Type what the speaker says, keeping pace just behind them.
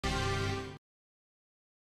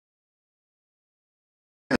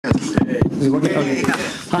Okay.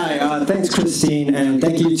 Hi, thanks Christine, and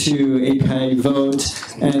thank you to API Vote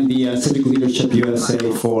and the Civic Leadership USA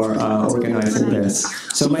for organizing this.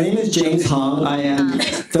 So my name is James Hong. I am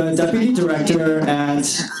the Deputy Director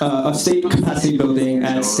of State Capacity Building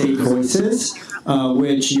at State Voices,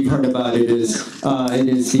 which you've heard about. It is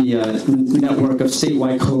the network of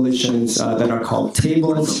statewide coalitions that are called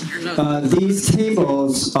tables. These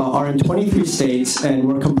tables are in 23 states, and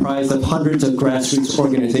we're comprised of hundreds of grassroots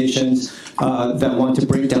organizations that want to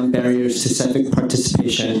break down barriers to civic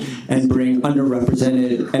participation and bring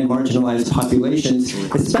underrepresented and marginalized populations,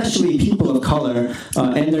 especially people of color,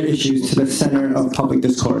 and their issues to the center of public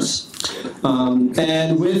discourse.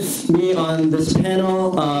 And with me on this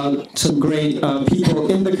panel, some great people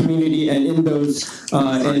in the community and in those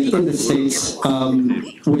and in the states,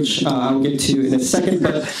 which I'll get to in a second.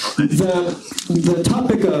 But the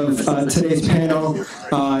topic of today's panel,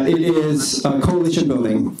 it is coalition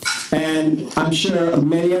building. And I'm sure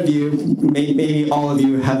many of you, maybe all of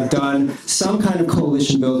you, have done some kind of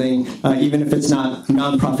coalition building, even if it's not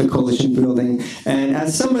nonprofit coalition building. And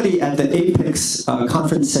as somebody at the APICS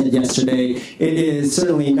conference said yesterday, it is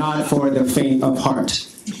certainly not for the faint of heart.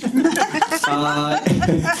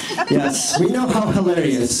 Yes, we know how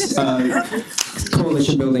hilarious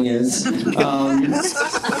coalition building is.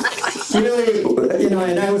 Really,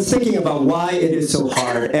 and I was thinking about why it is so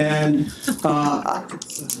hard, and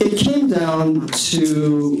it came down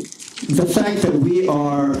to the fact that we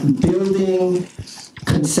are building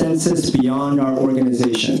consensus beyond our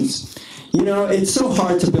organizations. It's so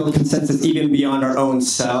hard to build consensus even beyond our own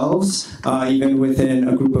selves, even within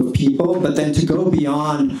a group of people, but then to go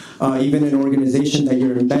beyond even an organization that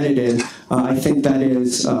you're embedded in, I think that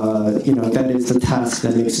is, that is the task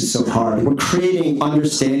that makes it so hard. We're creating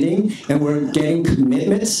understanding, and we're getting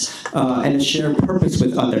commitments and a shared purpose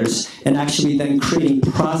with others, and actually then creating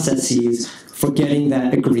processes for getting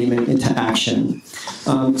that agreement into action.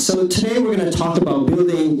 So today we're going to talk about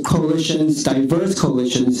building coalitions, diverse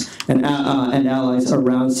coalitions, and allies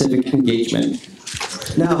around civic engagement.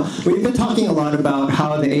 Now, we've been talking a lot about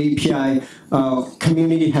how the API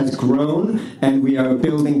community has grown, and we are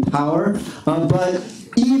building power, but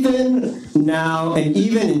even now, and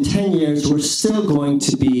even in 10 years, we're still going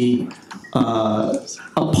to be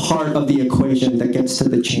a part of the equation that gets to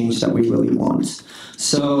the change that we really want.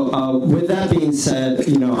 So with that being said,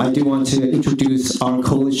 I do want to introduce our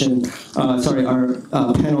coalition,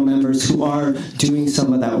 our panel members who are doing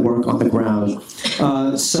some of that work on the ground.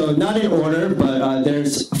 So not in order, but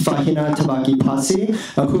there's Fahina Tabaki Pasi,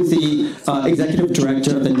 who's the Executive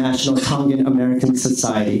Director of the National Tongan American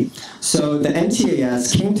Society. So the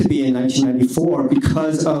NTAS came to be in 1994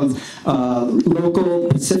 because of local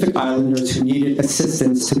Pacific Islanders who needed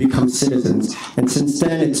assistance to become citizens. And since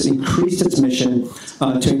then, it's increased its mission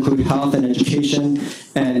to include health and education,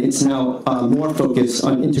 and it's now more focused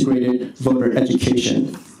on integrated voter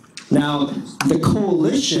education. Now, the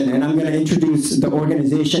coalition, and I'm going to introduce the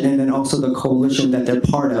organization and then also the coalition that they're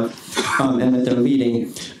part of and that they're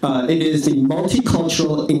leading. It is the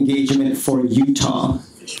Multicultural Engagement for Utah.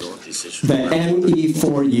 The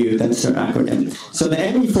ME4U, that's their acronym. So the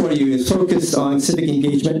ME4U is focused on civic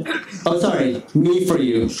engagement. Oh, sorry,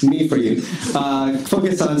 Me4U.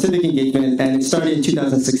 Focused on civic engagement, and it started in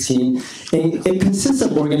 2016. It consists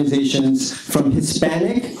of organizations from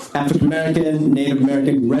Hispanic, African American, Native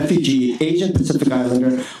American, refugee, Asian Pacific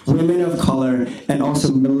Islander, women of color, and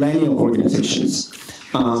also millennial organizations.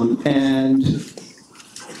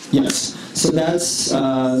 Yes. So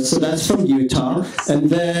that's from Utah, and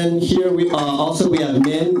then here we have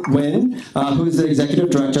Min Nguyen, who's the executive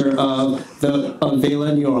director of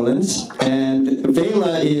VELA New Orleans, and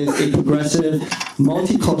VELA is a progressive,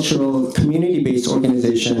 multicultural, community-based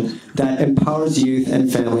organization that empowers youth and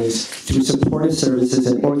families through supportive services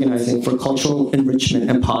and organizing for cultural enrichment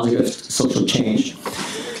and positive social change.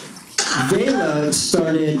 VELA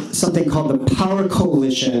started something called the Power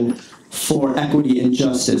Coalition for Equity and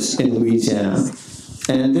Justice in Louisiana.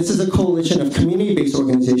 And this is a coalition of community-based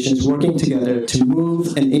organizations working together to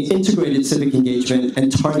move an integrated civic engagement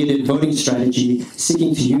and targeted voting strategy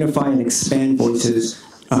seeking to unify and expand voices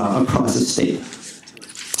across the state.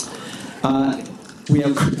 We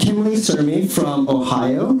have Kimberly Sermi from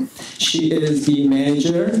Ohio. She is the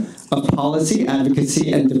manager of policy,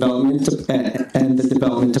 advocacy, and development, and the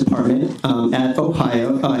development department at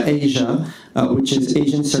Ohio, Asia, which is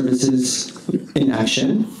Asian Services in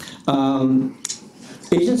Action.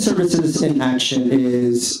 Asian Services in Action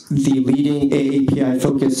is the leading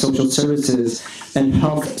AAPI-focused social services and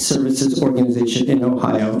health services organization in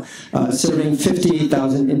Ohio, serving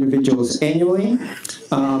 58,000 individuals annually.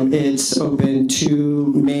 It's opened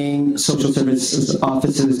 2 main social services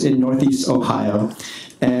offices in Northeast Ohio,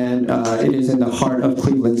 and it is in the heart of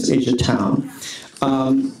Cleveland's Asiatown.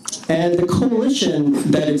 And the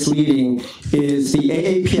coalition that it's leading is the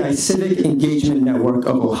AAPI Civic Engagement Network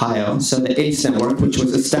of Ohio, so the ACE network, which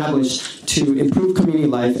was established to improve community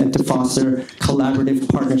life and to foster collaborative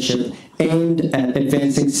partnership aimed at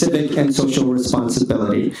advancing civic and social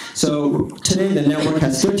responsibility. So today the network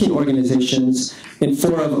has 13 organizations in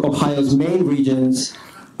 4 of Ohio's main regions,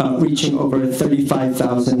 reaching over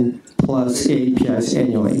 35,000 plus AAPIs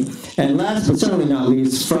annually. And last but certainly not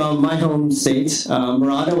least, from my home state,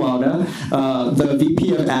 Murad Awada, the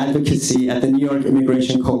VP of Advocacy at the New York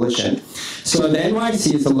Immigration Coalition. So the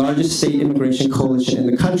NYC is the largest state immigration coalition in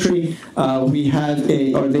the country.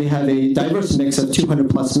 They have a diverse mix of 200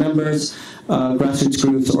 plus members, grassroots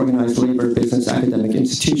groups, organized labor, business, academic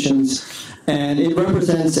institutions. And it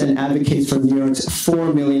represents and advocates for New York's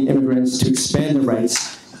 4 million immigrants to expand their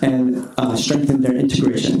rights and strengthen their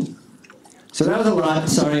integration. So that was a lot.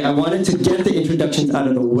 Sorry, I wanted to get the introductions out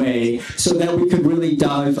of the way so that we could really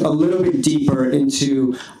dive a little bit deeper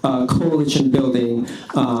into coalition building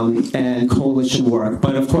and coalition work.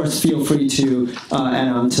 But of course, feel free to add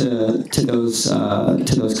on to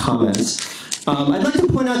those comments. I'd like to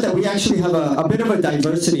point out that we actually have a bit of a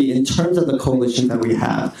diversity in terms of the coalition that we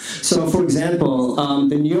have. So, for example,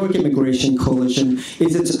 the New York Immigration Coalition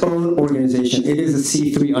is its own organization. It is a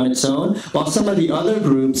C3 on its own, while some of the other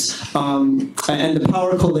groups, and the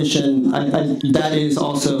Power Coalition, that is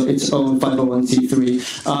also its own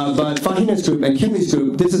 501c3. But Fahina's group and Kimley's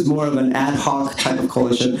group, this is more of an ad hoc type of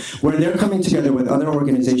coalition, where they're coming together with other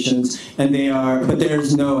organizations, and but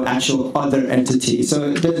there's no actual other entity.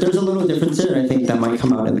 So there's a little difference there. I think that might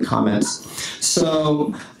come out in the comments.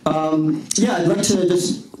 So, yeah, I'd like to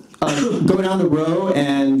just go down the row,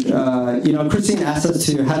 and Christine asked us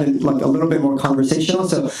to have a little bit more conversational.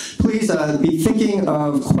 So please be thinking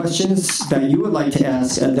of questions that you would like to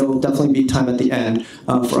ask, and there will definitely be time at the end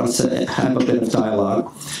for us to have a bit of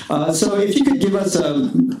dialogue. So if you could give us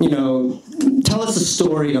tell us the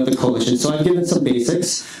story of the coalition. So I've given some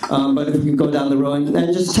basics, but if we could go down the row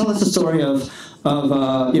and just tell us the story of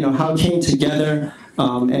how it came together,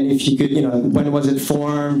 and if you could, when was it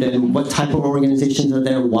formed, and what type of organizations are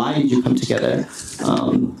there? Why did you come together?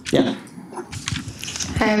 Yeah.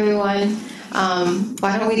 Hi everyone.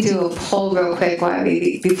 Why don't we do a poll real quick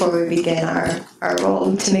before we begin our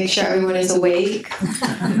role to make sure everyone is awake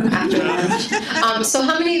after lunch. So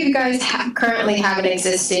how many of you guys currently have an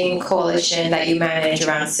existing coalition that you manage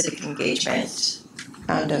around civic engagement?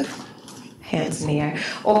 Round of hands in the air.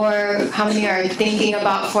 Or how many are thinking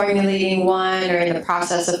about formulating one or in the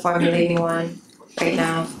process of formulating one right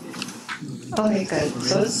now? Okay, good.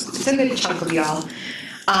 So it's a good chunk of y'all.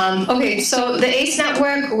 Okay, so the ACE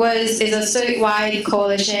Network is a citywide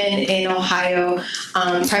coalition in Ohio,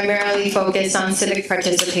 primarily focused on civic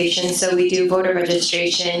participation. So we do voter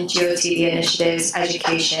registration, GOTV initiatives,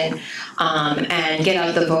 education, and get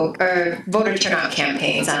out the vote or voter turnout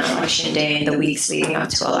campaigns on election day and the weeks leading up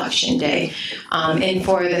to election day, in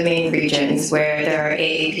 4 of the main regions where there are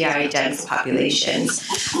AAPI dense populations.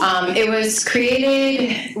 It was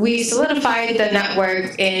created, we solidified the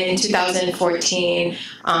network in 2014,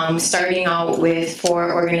 starting out with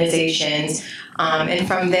 4 organizations. And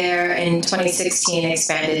from there, in 2016,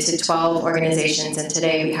 expanded to 12 organizations, and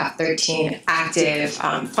today we have 13 active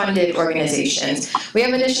funded organizations. We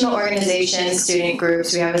have additional organizations, student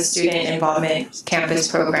groups. We have a student involvement campus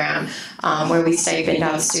program where we stipend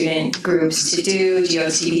out student groups to do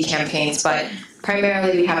GOTV campaigns, but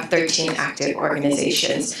primarily we have 13 active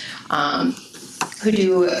organizations who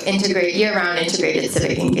do year-round integrated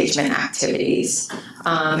civic engagement activities.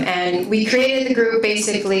 And we created the group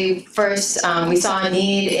basically first, we saw a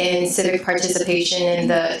need in civic participation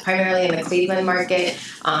primarily in the Cleveland market.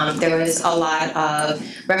 There was a lot of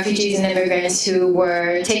refugees and immigrants who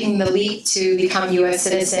were taking the leap to become US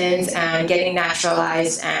citizens and getting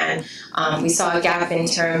naturalized, and we saw a gap in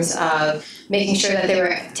terms of making sure that they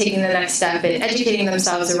were taking the next step in educating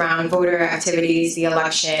themselves around voter activities, the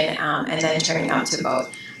election, and then turning out to vote.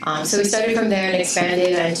 So we started from there and expanded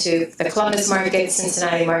into the Columbus market,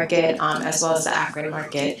 Cincinnati market, as well as the Akron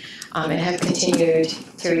market, and have continued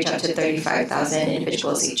to reach up to 35,000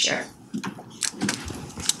 individuals each year.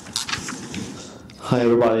 Hi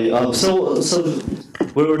everybody. So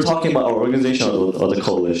we were talking about our organization or the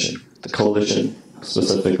coalition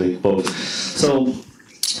specifically, both. So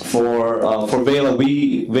for Vela,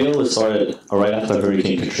 Vela started right after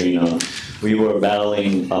Hurricane Katrina. We were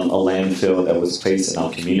battling a landfill that was placed in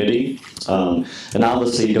our community, and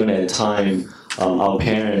obviously during that time, our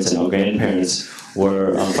parents and our grandparents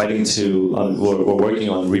were fighting to, were working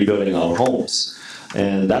on rebuilding our homes.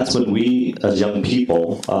 And that's when we, as young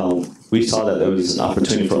people, we saw that there was an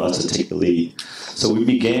opportunity for us to take the lead. So we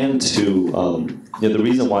began to, the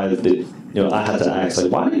reason why I had to ask,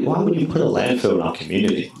 like, why would you put a landfill in our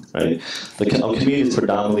community, right? Our community is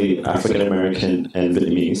predominantly African American and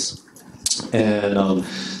Vietnamese, and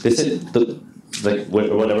they said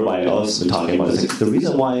what everybody else has been talking about is like, the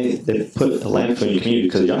reason why they put a landfill in your community is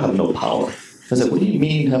because y'all have no power. I was like, what do you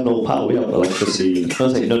mean you have no power? We have electricity. I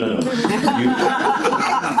was like, no.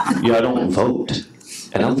 Y'all don't vote.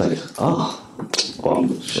 And I was like, oh. Well, I'm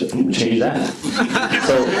going to change that.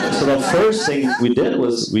 So the first thing we did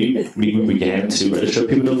was we began to register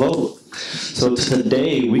people to vote. So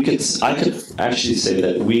today I could actually say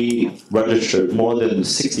that we registered more than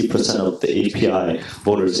 60% of the API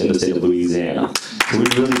voters in the state of Louisiana. So we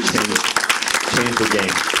really changed the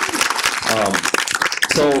game.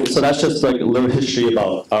 So that's just like a little history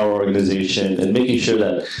about our organization and making sure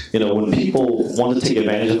that, when people want to take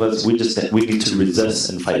advantage of us, we need to resist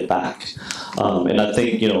and fight back. And I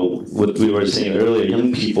think, what we were saying earlier,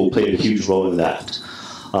 young people played a huge role in that.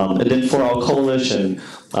 And then for our coalition,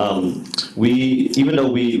 even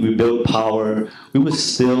though we built power, we was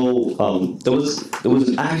still, there was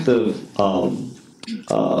an active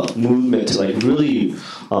movement to like really,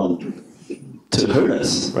 to hurt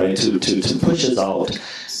us, right? To push us out.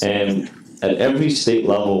 And at every state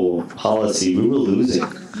level policy, we were losing.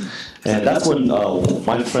 And that's when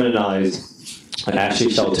my friend and I Ashley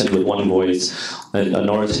Shelton with One Voice, and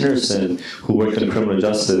Norris Henderson, who worked in criminal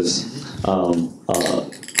justice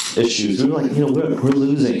issues, we were like, we're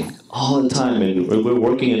losing all the time, and we're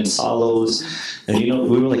working in silos, and we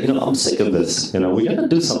were like, I'm sick of this. We got to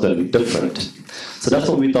do something different. So that's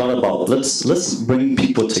what we thought about. Let's bring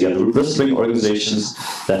people together. Let's bring organizations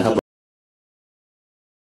that have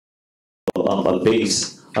a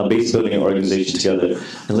base building organization together,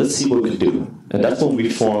 and let's see what we can do. And that's when we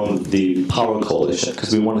formed the Power Coalition,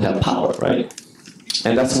 because we wanted to have power, right?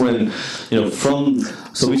 And that's when,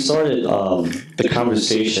 so we started the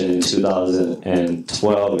conversation in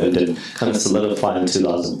 2012, and then kind of solidified in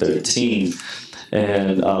 2013,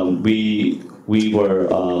 and we were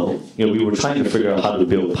trying to figure out how to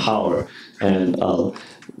build power, and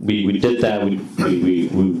we did that. We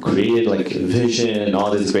created like a vision and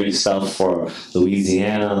all this great stuff for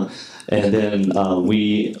Louisiana, and then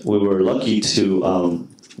we were lucky to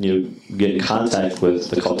get in contact with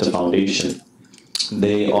the Culture Foundation.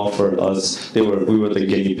 They offered us. We were the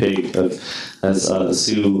guinea pig, as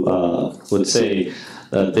Sue would say.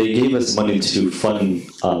 They gave us money to fund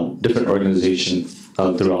different organizations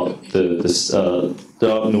throughout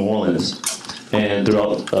throughout New Orleans and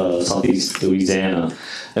throughout Southeast Louisiana,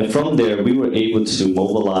 and from there we were able to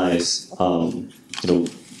mobilize,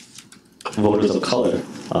 voters of color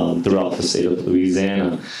throughout the state of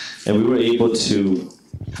Louisiana, and we were able to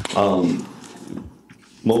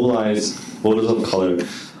mobilize voters of color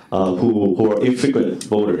who are infrequent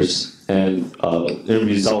voters, and in a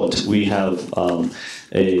result we have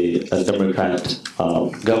a Democrat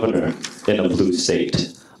governor in a blue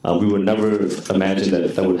state. We would never imagine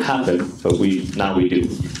that would happen, but now we do.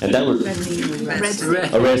 And that would a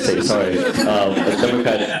red state, sorry, a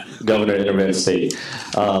Democrat governor in a red state.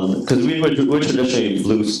 Because we're traditionally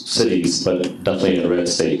blue cities, but definitely in a red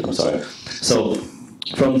state. I'm sorry. So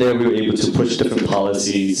from there, we were able to push different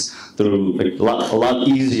policies through a lot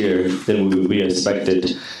easier than we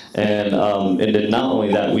expected. And then not only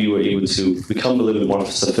that, we were able to become a little bit more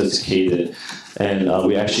sophisticated. And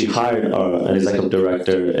we actually hired an executive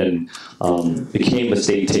director and became a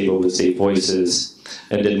state table with state voices.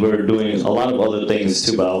 And then we're doing a lot of other things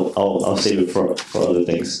too, but I'll save it for other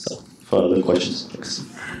things, for other questions. Thanks.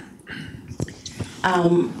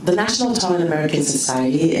 The National Italian American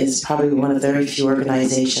Society is probably one of the very few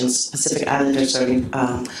organizations, Pacific Islanders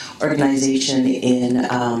organization in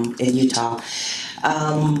Utah.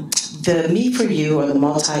 The Me for You, or the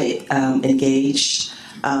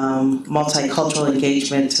multicultural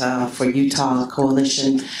engagement for Utah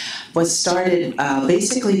coalition, was started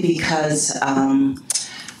basically because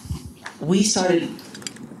we started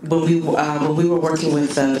when we were working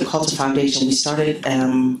with the Culture Foundation. We started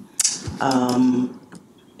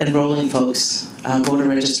enrolling folks, voter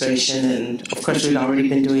registration, and of course we'd already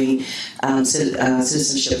been doing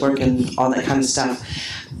citizenship work and all that kind of stuff.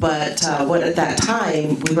 But at that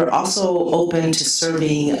time, we were also open to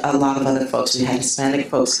serving a lot of other folks. We had Hispanic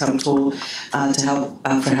folks come to help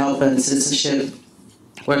for help in citizenship.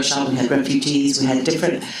 workshop, we had refugees, we had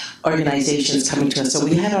different organizations coming to us. So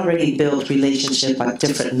we had already built relationship at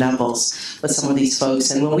different levels with some of these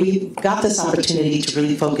folks. And when we got this opportunity to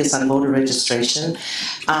really focus on voter registration,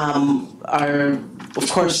 of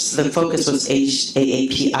course, the focus was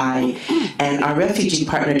AAPI, and our refugee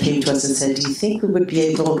partner came to us and said, "Do you think we would be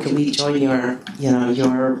able? Can we join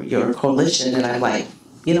your coalition?" And I'm like,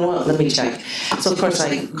 "You know what? Let me check." So of course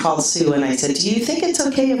I called Sue and I said, "Do you think it's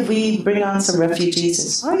okay if we bring on some refugees?" And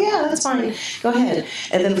she said, "Oh yeah, that's fine. Go ahead."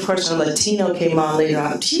 And then of course our Latino came on later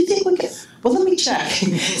on. "Do you think we can?" "Well, let me check."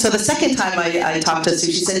 So the second time I talked to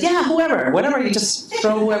Sue, she said, "Yeah, whatever, you just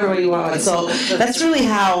throw whoever you want." So that's really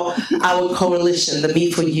how our coalition, the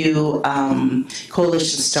Me For You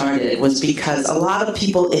coalition started, was because a lot of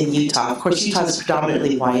people in Utah, of course Utah is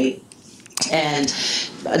predominantly white, and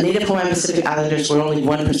Native Hawaiian Pacific Islanders were only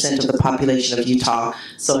 1% of the population of Utah,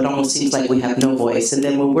 so it almost seems like we have no voice. And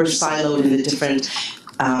then when we're siloed in the different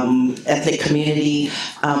ethnic community,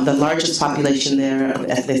 the largest population there of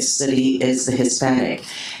ethnicity is the Hispanic.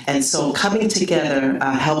 And so coming together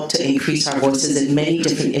helped to increase our voices in many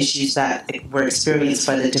different issues that were experienced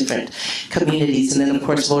by the different communities. And then of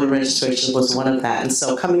course voter registration was one of that. And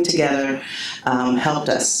so coming together helped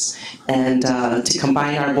us, and to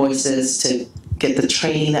combine our voices, to get the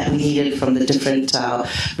training that we needed from the different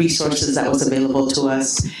resources that was available to us,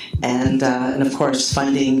 and of course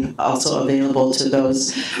funding also available to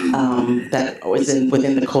those that was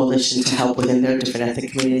within the coalition to help within their different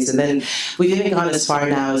ethnic communities. And then we've even gone as far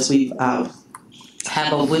now as we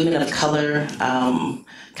have a Women of Color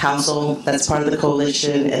Council that's part of the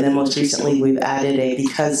coalition, and then most recently we've added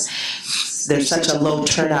because there's such a low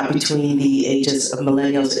turnout between the ages of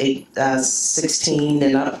millennials, 16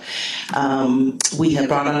 and up. We have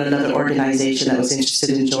brought on another organization that was interested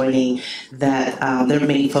in joining, that their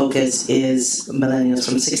main focus is millennials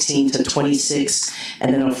from 16 to 26,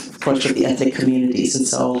 and then of course with the ethnic communities. And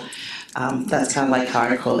so that's kind of like how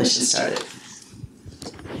our coalition started.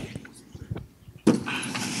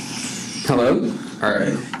 Hello? All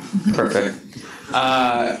right, perfect.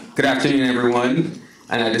 Good afternoon, everyone.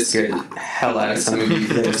 And I just scared the hell out of some of you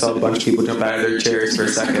because I saw a bunch of people jump out of their chairs for a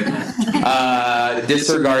second.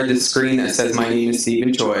 Disregard the screen that says my name is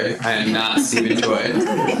Stephen Choi. I am not Stephen Choi.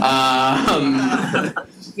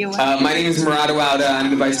 My name is Murata Wauda. I'm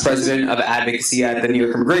the Vice President of Advocacy at the New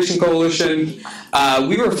York Immigration Coalition.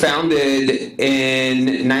 We were founded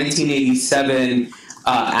in 1987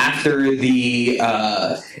 after the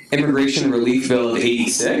Immigration Relief Bill of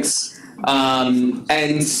 '86.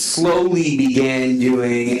 And slowly began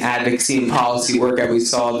doing advocacy and policy work as we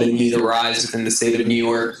saw the need arise within the state of New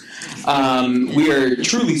York. We are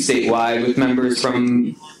truly statewide, with members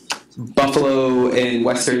from Buffalo and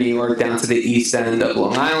Western New York down to the east end of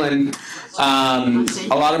Long Island.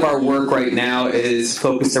 A lot of our work right now is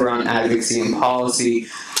focused around advocacy and policy,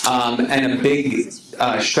 and a big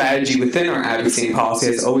strategy within our advocacy and policy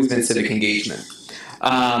has always been civic engagement.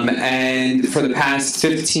 And for the past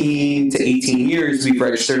 15 to 18 years, we've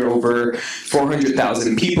registered over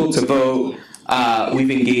 400,000 people to vote. We've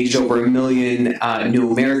engaged over 1 million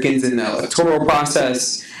new Americans in the electoral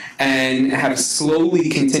process, and have slowly,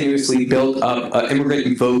 continuously built up an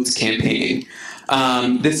Immigrant Votes campaign.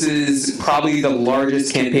 This is probably the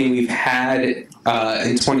largest campaign we've had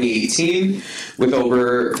in 2018, with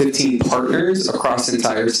over 15 partners across the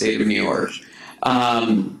entire state of New York.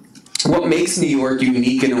 What makes New York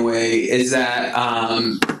unique in a way is that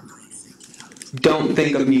don't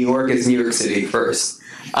think of New York as New York City first.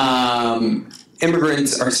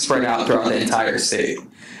 Immigrants are spread out throughout the entire state.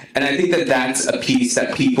 And I think that that's a piece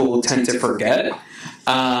that people tend to forget,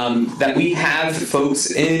 that we have folks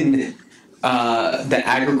in the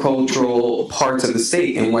agricultural parts of the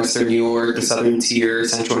state, in Western New York, the Southern Tier,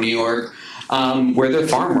 Central New York, where they're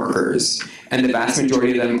farm workers, and the vast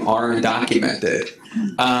majority of them are undocumented.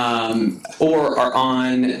 Or are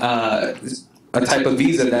on a type of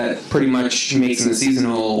visa that pretty much makes them a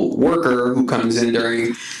seasonal worker who comes in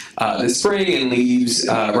during the spring and leaves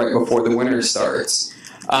right before the winter starts.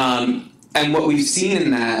 And what we've seen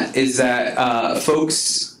in that is that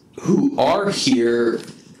folks who are here,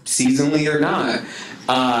 seasonally or not,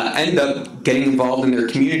 end up getting involved in their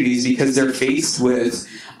communities because they're faced with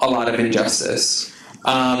a lot of injustice.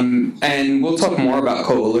 And we'll talk more about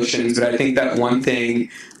coalitions, but I think that one thing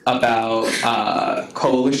about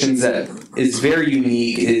coalitions that is very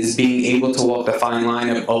unique is being able to walk the fine line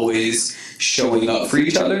of always showing up for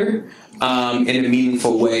each other in a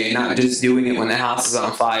meaningful way, not just doing it when the house is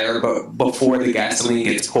on fire, but before the gasoline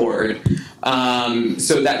gets poured.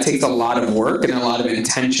 So that takes a lot of work and a lot of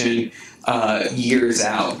intention years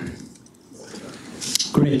out.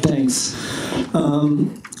 Great, thanks.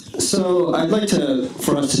 So I'd like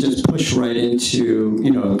for us to just push right into,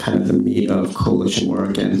 kind of the meat of coalition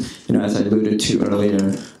work. And, as I alluded to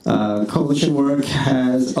earlier, coalition work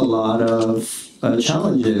has a lot of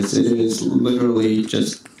challenges. It is literally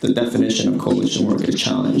just the definition of coalition work, a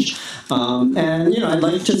challenge. And, I'd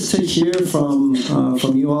like just to hear from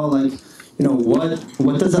you all,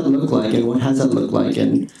 what does that look like and what has that looked like?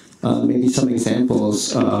 And maybe some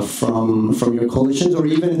examples from your coalitions or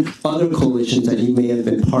even other coalitions that you may have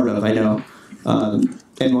been part of. I know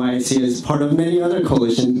NYC is part of many other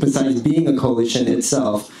coalitions besides being a coalition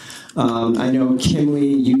itself. I know,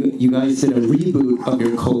 Kimberly, you guys did a reboot of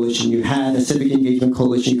your coalition. You had a civic engagement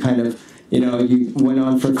coalition, you went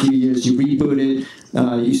on for a few years, you rebooted,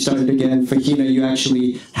 you started again. Fahina, you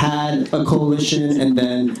actually had a coalition, and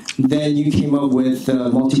then you came up with the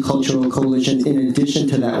multicultural coalition in addition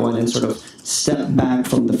to that one and sort of stepped back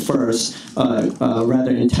from the first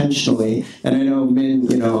rather intentionally. And I know, Min,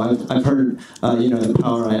 I've heard, the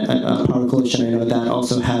Power Coalition, I know that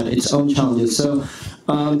also had its own challenges. So,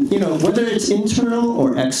 whether it's internal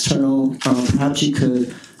or external, perhaps you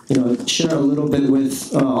could share a little bit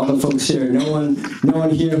with all the folks here. No one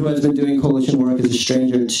here who has been doing coalition work is a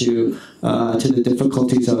stranger to the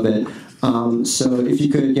difficulties of it. So if you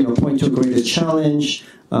could, point to a greatest challenge,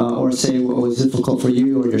 or say what was difficult for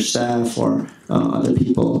you or your staff or other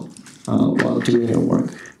people while doing your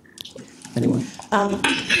work. Anyone?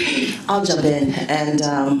 I'll jump in and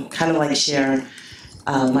kind of share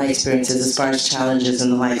my experiences as far as challenges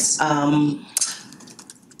and the likes.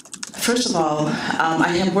 First of all, I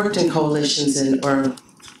have worked in coalitions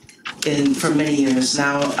for many years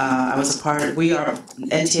now.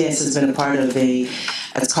 NTS has been a part of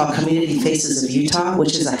it's called Community Faces of Utah,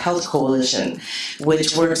 which is a health coalition,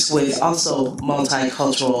 which works with also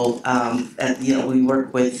multicultural, we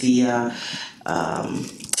work with the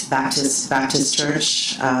Baptist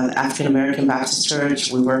Church, African American Baptist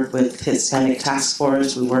Church. We work with Hispanic Task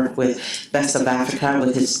Force. We work with Best of Africa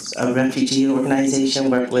with his refugee organization.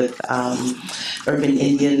 Work with Urban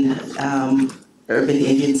Indian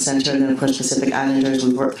Center, and then of course Pacific Islanders.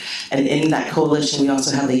 We work, and in that coalition we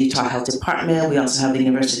also have the Utah Health Department. We also have the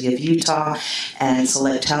University of Utah and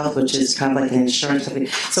Select Health, which is kind of like an insurance company.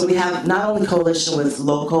 So we have not only coalition with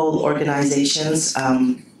local organizations.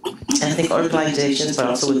 Ethnic organizations, but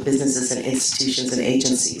also with businesses and institutions and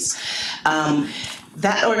agencies.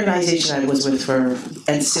 That organization I was with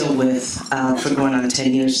and still with for going on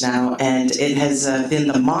 10 years now, and it has been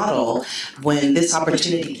the model when this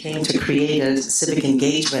opportunity came to create a civic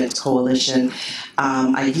engagement coalition.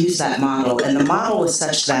 I used that model, and the model was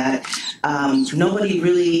such that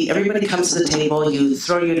everybody comes to the table, you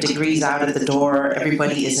throw your degrees out at the door,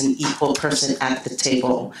 everybody is an equal person at the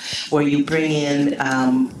table, where you bring in,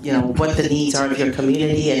 what the needs are of your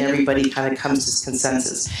community, and everybody kind of comes to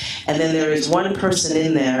consensus. And then there is one person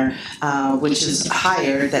in there, which is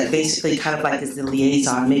hired, that basically kind of like is the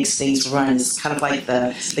liaison, makes things run, is kind of like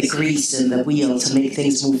the grease in the wheel to make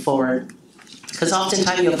things move forward. Because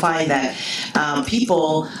oftentimes you'll find that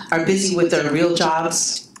people are busy with their real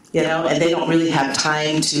jobs, and they don't really have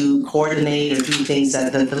time to coordinate or do things,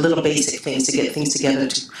 the little basic things to get things together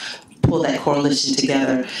to pull that coalition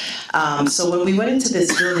together. So when we went into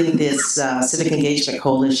building this Civic Engagement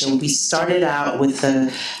Coalition, we started out with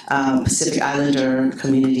the Pacific Islander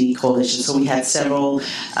Community Coalition. So we had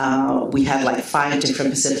we had like 5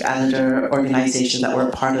 different Pacific Islander organizations that were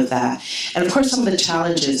a part of that. And of course, some of the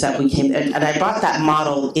challenges that we came, and I brought that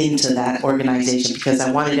model into that organization because I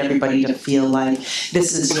wanted everybody to feel like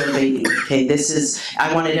this is your baby. Okay,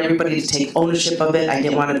 I wanted everybody to take ownership of it. I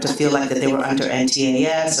didn't want it to feel like that they were under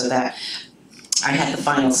NTAS or that I had the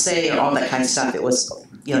final say or all that kind of stuff. It was,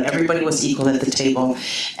 everybody was equal at the table.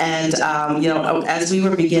 And, as we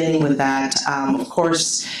were beginning with that, of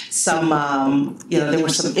course, there were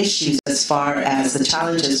some issues as far as the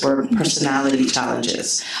challenges were personality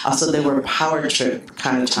challenges. Also, there were power trip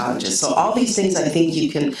kind of challenges. So all these things I think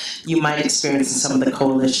you might experience in some of the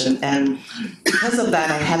coalition. And because of that,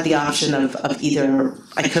 I had the option of either,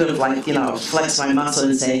 I could have flexed my muscle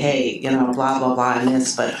and say, hey, blah, blah, blah, and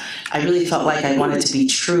this, but I really felt like I wanted to be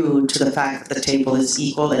true to the fact that the table is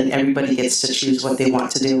equal and everybody gets to choose what they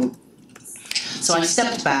want to do. So I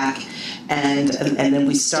stepped back, and then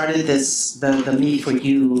we started the Me for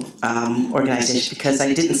You organization, because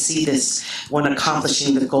I didn't see this one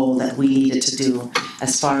accomplishing the goal that we needed to do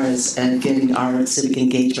as far as getting our civic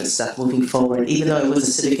engagement stuff moving forward. Even though it was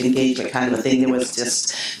a civic engagement kind of a thing, there was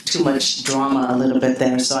just too much drama a little bit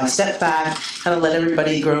there. So I stepped back, kind of let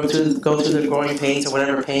everybody go through their growing pains or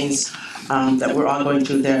whatever pains that we're all going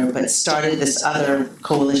through there, but started this other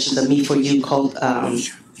coalition, the Me for You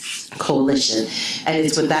coalition. And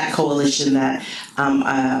it's with that coalition that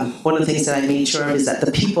one of the things that I made sure of is that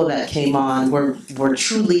the people that came on were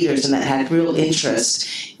true leaders and that had real interest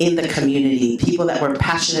in the community, people that were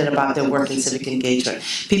passionate about their work in civic engagement,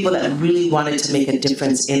 people that really wanted to make a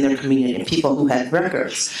difference in their community, people who had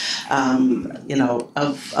records,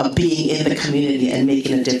 of being in the community and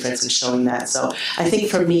making a difference and showing that. So I think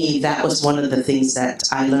for me, that was one of the things that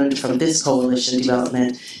I learned from this coalition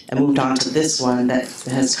development and moved on to this one that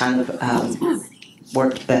has kind of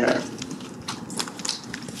worked better.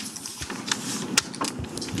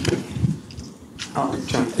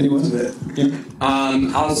 Anyone? Yeah.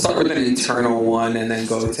 I'll start with an internal one and then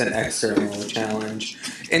go to an external challenge.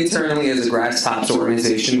 Internally, as a grass-tops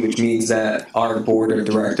organization, which means that our board of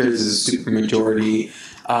directors is a supermajority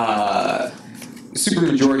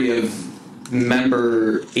of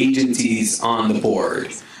member agencies on the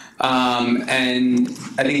board. And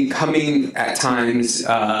I think coming at times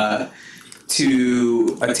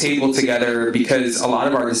to a table together, because a lot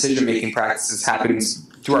of our decision-making practices happens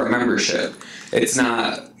through our membership. It's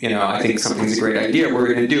not, I think something's a great idea, we're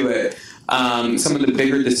going to do it. Some of the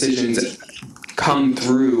bigger decisions come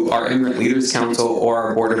through our Immigrant Leaders Council or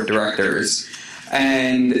our board of directors.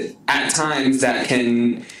 And at times that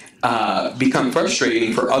can become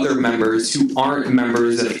frustrating for other members who aren't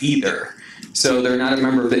members of either. So they're not a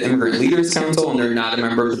member of the Immigrant Leaders Council and they're not a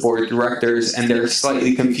member of the board of directors, and they're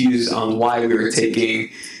slightly confused on why we were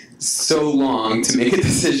taking so long to make a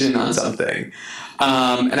decision on something.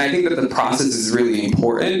 And I think that the process is really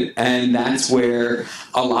important, and that's where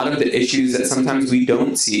a lot of the issues that sometimes we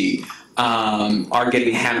don't see are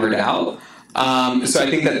getting hammered out. So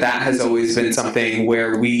I think that that has always been something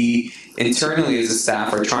where we internally as a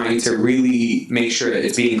staff are trying to really make sure that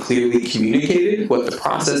it's being clearly communicated, what the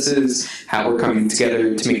process is, how we're coming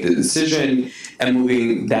together to make the decision, and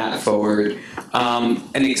moving that forward. An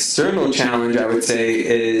external challenge, I would say,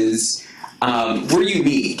 is we're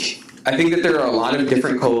unique. I think that there are a lot of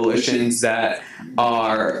different coalitions that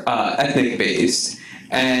are ethnic-based,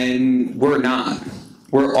 and we're not.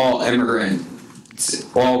 We're all immigrants,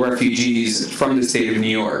 all refugees from the state of New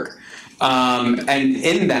York. And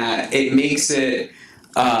in that, it makes it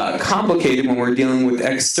complicated when we're dealing with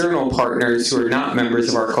external partners who are not members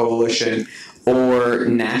of our coalition, or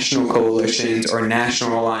national coalitions or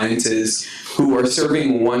national alliances who are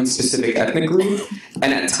serving one specific ethnic group.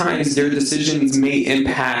 And at times, their decisions may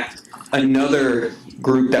impact another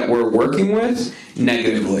group that we're working with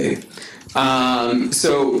negatively.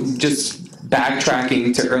 So just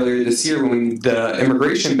backtracking to earlier this year when the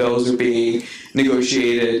immigration bills were being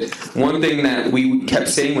negotiated, one thing that we kept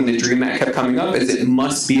saying when the DREAM Act kept coming up is it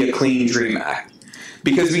must be a clean DREAM Act.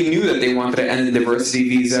 Because we knew that they wanted to end the diversity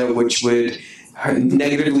visa, which would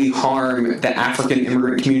negatively harm the African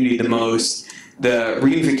immigrant community the most, the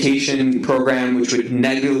reunification program, which would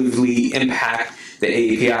negatively impact the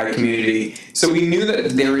AAPI community. So we knew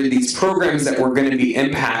that there were these programs that were going to be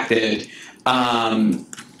impacted, and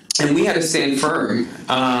we had to stand firm.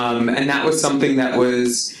 And that was something that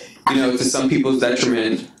was, to some people's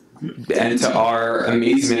detriment, and to our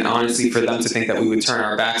amazement, honestly, for them to think that we would turn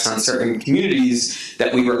our backs on certain communities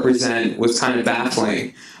that we represent was kind of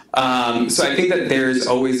baffling. So I think that there's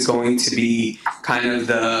always going to be kind of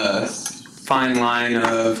the fine line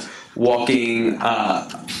of walking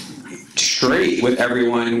straight with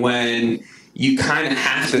everyone when you kind of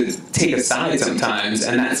have to take a side sometimes,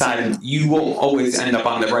 and that side, you won't always end up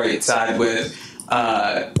on the right side with,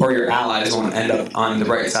 or your allies won't end up on the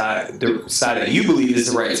right side, the side that you believe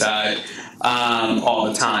is the right side all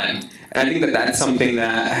the time. And I think that that's something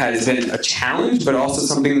that has been a challenge, but also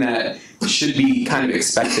something that should be kind of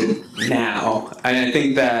expected now. And I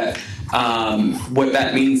think that what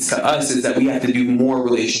that means to us is that we have to do more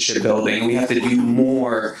relationship building. We have to do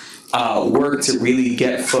more work to really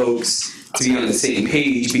get folks to be on the same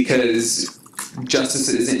page, because justice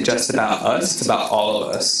isn't just about us, it's about all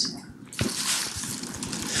of us.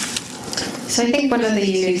 So I think one of the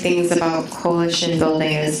unique things about coalition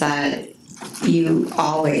building is that you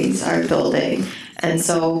always are building. And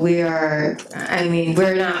so we're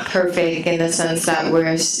not perfect in the sense that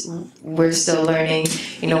we're still learning,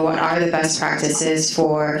 what are the best practices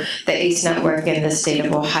for the ACE network in the state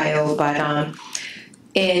of Ohio. But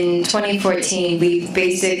in 2014, we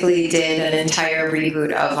basically did an entire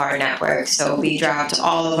reboot of our network. So we dropped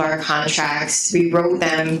all of our contracts, we wrote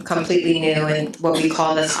them completely new in what we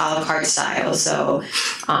call this a la carte style. So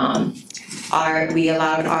we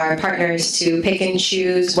allowed our partners to pick and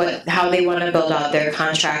choose how they want to build out their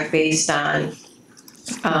contract based on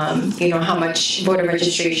how much voter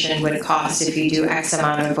registration would cost. If you do X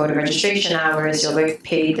amount of voter registration hours, you'll get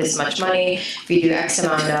paid this much money. If you do X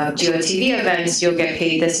amount of GOTV events, you'll get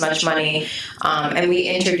paid this much money. And we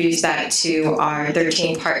introduced that to our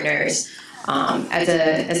 13 partners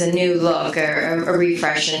as a new look or a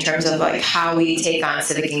refresh in terms of like how we take on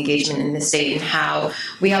civic engagement in the state and how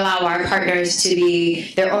we allow our partners to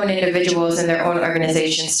be their own individuals and their own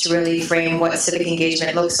organizations to really frame what civic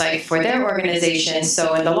engagement looks like for their organization.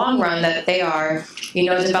 So in the long run that they are,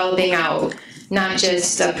 developing out not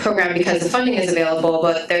just a program because the funding is available,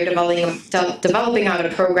 but they're developing out a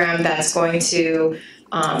program that's going to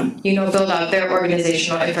build out their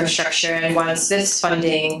organizational infrastructure, and once this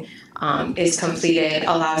funding is completed,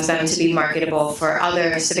 allows them to be marketable for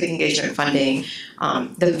other civic engagement funding.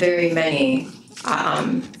 The very many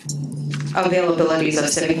availabilities of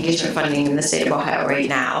civic engagement funding in the state of Ohio right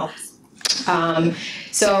now.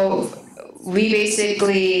 So we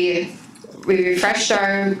refreshed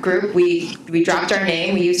our group. We dropped our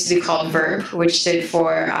name. We used to be called VERP, which stood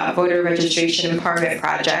for Voter Registration Empowerment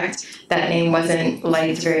Project. That name wasn't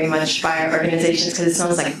liked very much by our organizations because it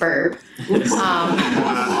sounds like burp.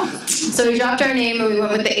 So we dropped our name and we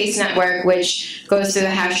went with the ACE network, which goes through the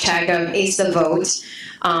hashtag of ACE the Vote.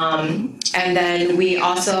 And then we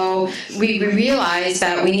realized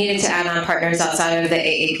that we needed to add on partners outside of the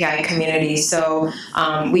AAPI community. So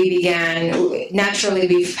naturally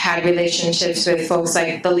we've had relationships with folks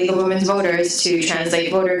like the League of Women's Voters to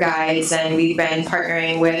translate voter guides, and we've been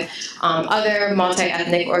partnering with other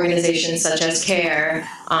multi-ethnic organizations such as CARE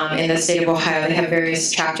in the state of Ohio. They have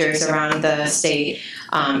various chapters around the state.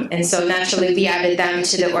 And so naturally we added them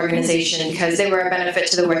to the organization because they were a benefit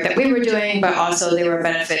to the work that we were doing, but also they were a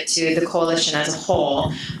benefit to the coalition as a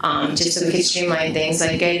whole, just so we could streamline things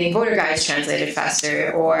like getting voter guides translated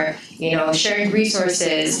faster, or sharing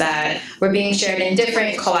resources that were being shared in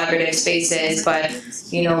different collaborative spaces, but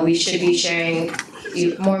we should be sharing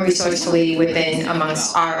more resourcefully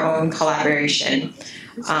amongst our own collaboration.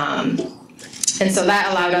 And so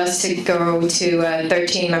that allowed us to go to a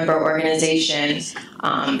 13-member organization,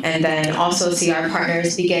 and then also see our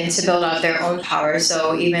partners begin to build out their own power.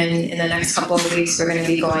 So even in the next couple of weeks, we're going to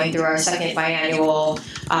be going through our second biannual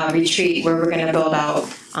retreat, where we're going to build out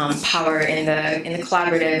power in the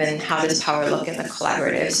collaborative, and how does power look in the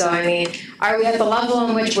collaborative. So I mean, are we at the level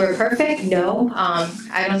in which we're perfect? No,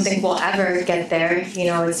 I don't think we'll ever get there.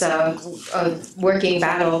 It's a working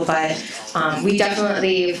battle, but we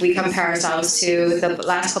definitely, if we compare ourselves to the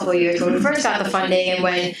last couple of years when we first got the funding and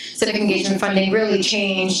when civic engagement funding really changed,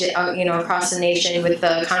 across the nation with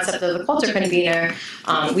the concept of the culture convener,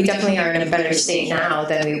 we definitely are in a better state now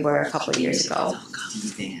than we were a couple of years ago.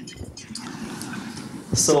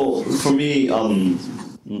 So for me,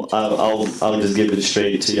 I'll just give it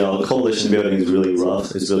straight to y'all. Coalition building is really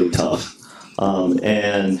rough. It's really tough.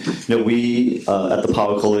 And we at the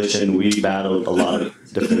Power Coalition, we battled a lot of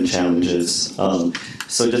different challenges.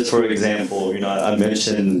 So just for example, I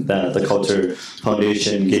mentioned that the Culture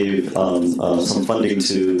Foundation gave some funding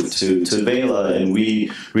to Vela, and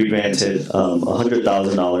we granted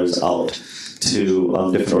 $100,000 out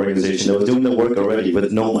to different organizations that were doing the work already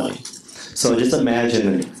with no money. So just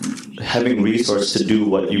imagine having resources to do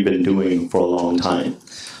what you've been doing for a long time.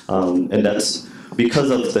 And that's because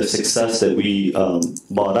of the success that we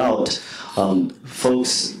bought out,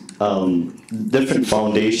 folks, different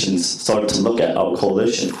foundations started to look at our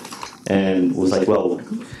coalition and was like, well,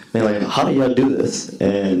 man, like, how do y'all do this?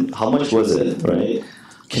 And how much was it, right?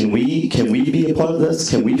 Can we be a part of this?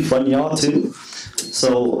 Can we fund y'all too?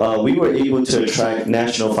 So we were able to attract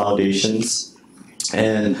national foundations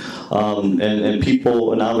and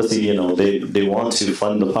people, and obviously, they want to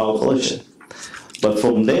fund the Power Coalition. But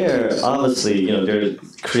from there, obviously, they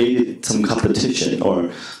created some competition, or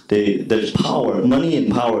there's power, money and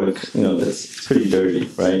power, that's pretty dirty,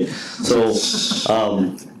 right? So,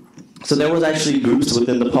 so there was actually groups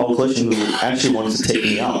within the Power Coalition who actually wanted to take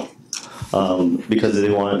me out because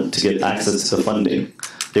they wanted to get access to the funding.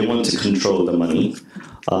 They wanted to control the money.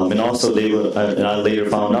 And also they were, and I later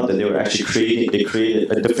found out that they were actually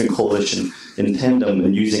created a different coalition in tandem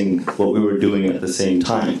and using what we were doing at the same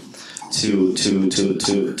time to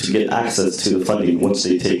get access to the funding once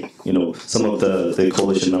they take, some of the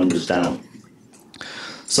coalition members down.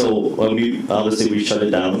 So when we shut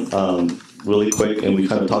it down really quick, and we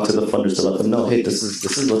kind of talked to the funders to let them know, hey, this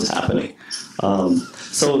is what's happening.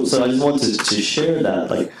 So I just wanted to share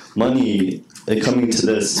that, like, money coming to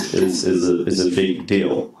this is a big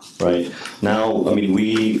deal, right? Now, I mean,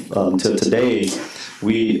 we till today,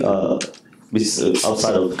 we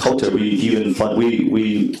outside of culture, we even fund,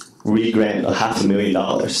 we grant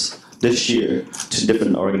 $500,000 this year to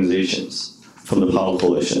different organizations from the Power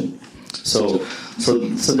Coalition. So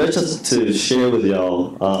that's just to share with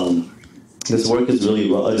y'all. This work is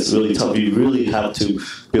really tough. You really have to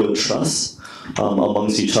build trust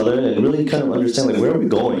amongst each other and really kind of understand like where are we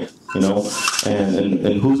going,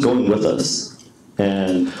 and who's going with us.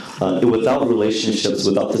 And without relationships,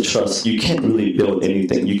 without the trust, you can't really build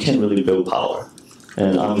anything. You can't really build power.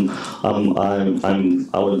 And I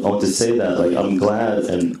want to say that like I'm glad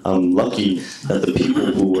and I'm lucky that the people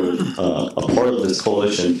who were a part of this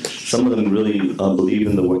coalition, some of them really believe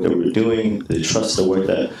in the work that we're doing. They trust the work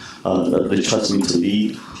that they trust me to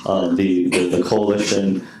lead the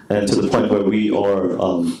coalition, and to the point where we are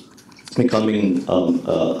becoming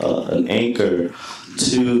an anchor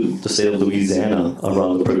to the state of Louisiana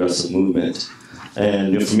around the progressive movement.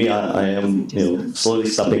 And for me, I am slowly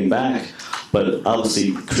stepping back, but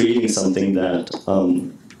obviously creating something that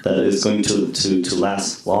that is going to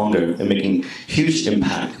last longer and making huge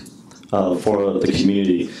impact for the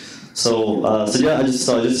community. So yeah, I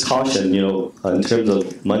just caution, in terms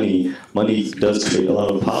of money does create a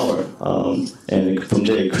lot of power, and from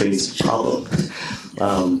there it creates problem.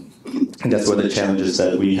 And that's where the challenges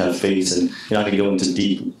that we have faced, and you're not going to go into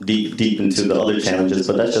deep into the other challenges,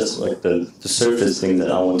 but that's just like the surface thing that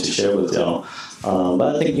I want to share with y'all.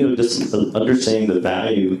 But I think just understanding the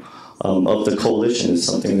value of the coalition is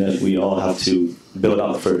something that we all have to build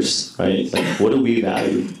out first, right? Like, what do we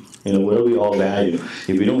value? What do we all value? If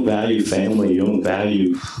you don't value family, you don't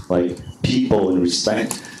value like people and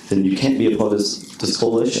respect, then you can't be a part of this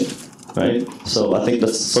coalition. Right, so I think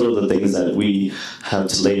that's sort of the things that we have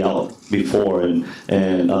to lay out before, and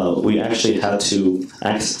we actually had to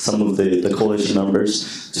ask some of the coalition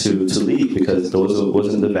members to leave because those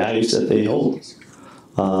wasn't the values that they hold,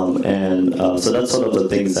 so that's sort of the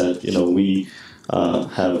things that we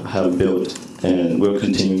have built and we're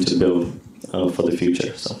continuing to build for the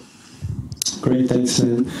future. So great, thanks,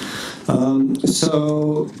 man.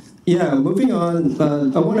 Yeah, moving on,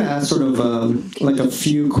 I want to ask sort of like a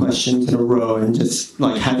few questions in a row and just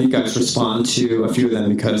like have you guys respond to a few of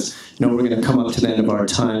them because we're going to come up to the end of our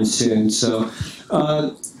time soon. So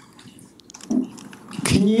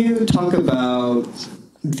can you talk about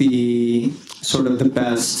the sort of the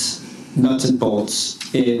best nuts and bolts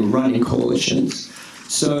in running coalitions?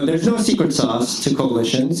 So there's no secret sauce to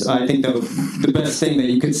coalitions. I think the best thing that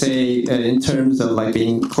you could say in terms of like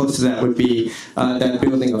being close to that would be that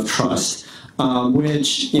building of trust,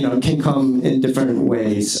 which can come in different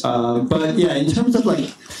ways. But yeah, in terms of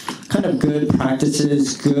like kind of good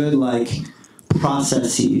practices, good like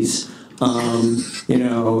processes,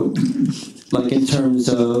 like in terms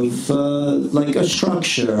of like a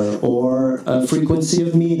structure or a frequency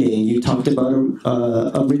of meeting. You talked about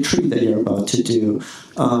a retreat that you're about to do,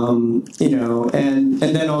 and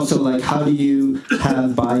then also like how do you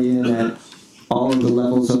have buy-in at all of the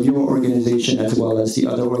levels of your organization as well as the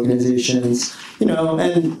other organizations,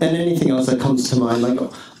 and anything else that comes to mind.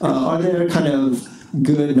 Like, are there kind of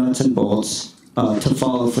good nuts and bolts to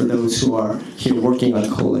follow for those who are here working on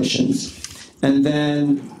coalitions? And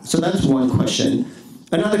then, so that's one question.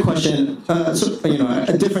 Another question, a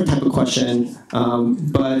different type of question,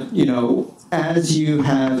 but, as you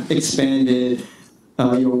have expanded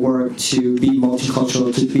your work to be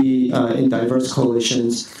multicultural, to be in diverse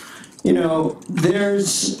coalitions,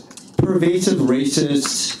 there's pervasive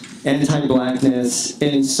racist, anti-blackness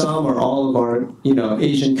in some or all of our,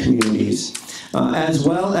 Asian communities, as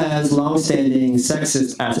well as long-standing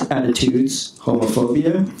sexist attitudes,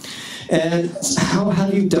 homophobia. And how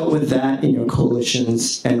have you dealt with that in your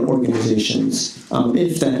coalitions and organizations?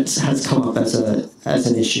 If that has come up as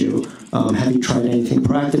an issue, have you tried anything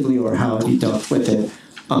proactively, or how have you dealt with it?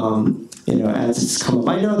 As it's come up.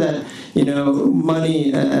 I know that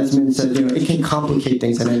money, as Min said, it can complicate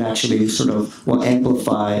things, and it actually sort of will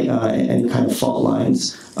amplify any kind of fault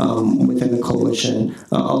lines within the coalition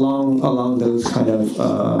along those kind of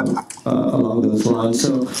along those lines.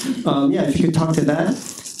 So yeah, if you could talk to that.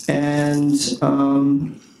 And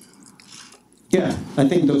yeah, I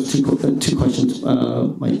think those two questions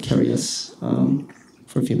might carry us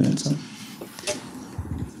for a few minutes.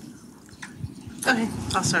 Okay,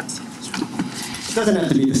 I'll start. It doesn't have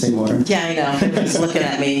to be the same order. Yeah, I know. Everybody's looking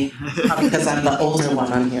at me because I'm the older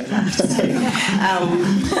one on here.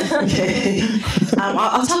 Okay.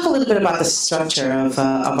 I'll talk a little bit about the structure of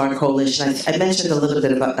our coalition. I mentioned a little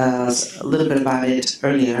bit about it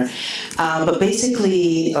earlier, but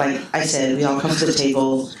basically, like I said, we all come to the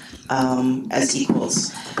table as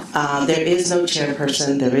equals. There is no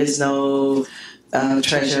chairperson. There is no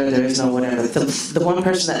treasurer, there is no whatever. The one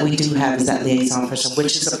person that we do have is that liaison person,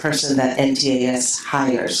 which is a person that NTAS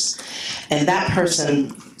hires. And that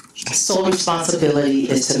person, sole responsibility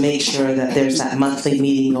is to make sure that there's that monthly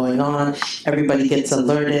meeting going on, everybody gets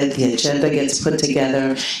alerted, the agenda gets put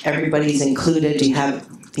together, everybody's included, you have,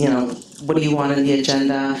 what do you want on the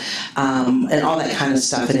agenda, and all that kind of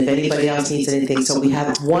stuff. And if anybody else needs anything, so we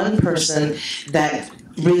have one person that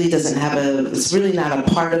really doesn't have it's really not a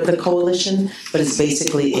part of the coalition, but it's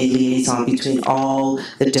basically a liaison between all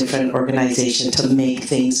the different organizations to make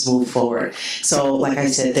things move forward. So like I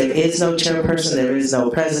said, there is no chairperson, there is no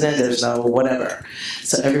president, there's no whatever.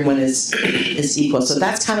 So everyone is equal. So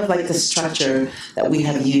that's kind of like the structure that we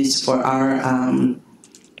have used for our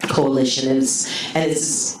coalition, and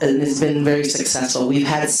it's been very successful. We've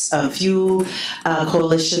had a few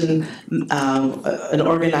coalition, an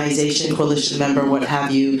organization, coalition member, what have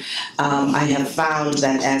you. I have found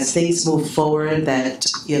that as things move forward, that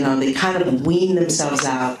they kind of wean themselves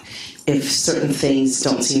out if certain things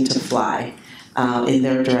don't seem to fly in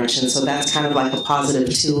their direction. So that's kind of like a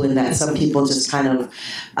positive too, in that some people just kind of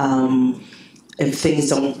if things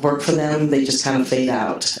don't work for them, they just kind of fade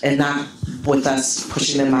out, and not with us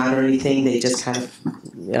pushing them out or anything. They just kind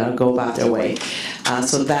of go about their way.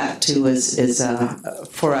 So that too is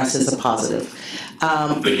for us is a positive.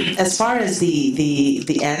 As far as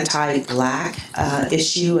the anti-Black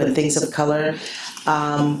issue and things of color,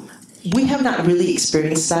 we have not really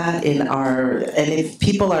experienced that in and if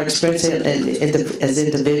people are experiencing it as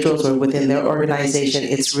individuals or within their organization,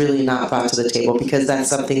 it's really not brought to the table, because that's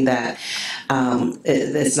something that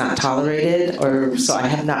it's not tolerated, so I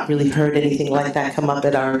have not really heard anything like that come up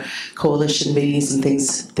at our coalition meetings and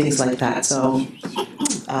things like that. So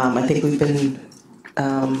I think we've been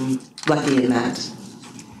lucky in that.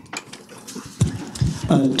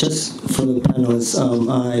 Just for the panelists,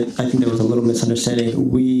 I think there was a little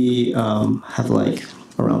misunderstanding. We have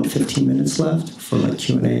around 15 minutes left for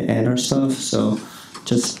Q&A and our stuff, so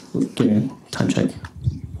just give me a time check.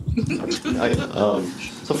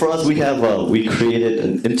 So for us, we created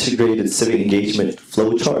an integrated civic engagement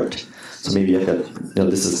flow chart. So maybe I got,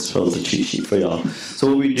 this is sort of the cheat sheet for y'all. So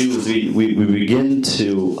what we do is we begin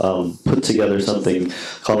to put together something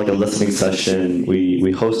called a listening session.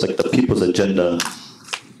 We host the People's Agenda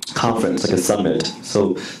conference, a summit.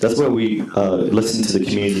 So that's where we listen to the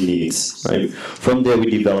community needs, right? From there, we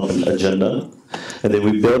develop an agenda, and then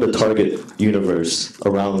we build a target universe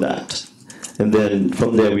around that. And then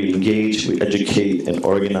from there, we engage, we educate, and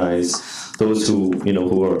organize those who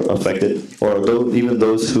are affected, or even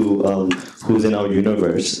those who's in our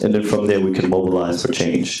universe. And then from there, we can mobilize for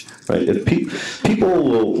change, right? If people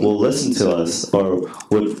will listen to us, or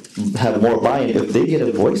would have more buy-in if they get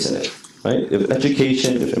a voice in it. Right? If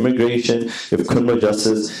education, if immigration, if criminal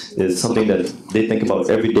justice is something that they think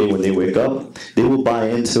about every day when they wake up, they will buy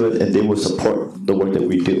into it and they will support the work that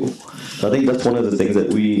we do. So I think that's one of the things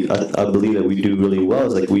that I believe that we do really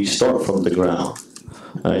well, is we start from the ground.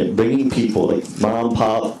 Right? Bringing people mom,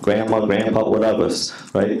 pop, grandma, grandpa, whatever,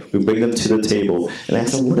 right? We bring them to the table and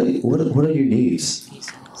ask them, what are your needs?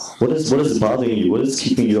 What is bothering you? What is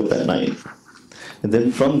keeping you up at night? And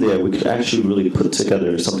then from there, we could actually really put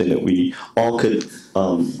together something that we all could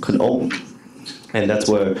own. And that's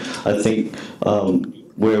where I think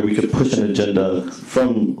where we could push an agenda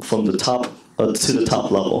from the top to the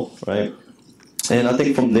top level, right? And I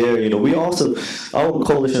think from there, we also, our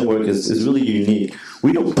coalition work is really unique.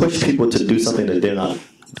 We don't push people to do something that they're not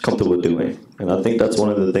comfortable doing. And I think that's one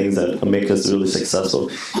of the things that make us really successful.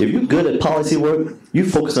 If you're good at policy work, you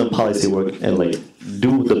focus on policy work and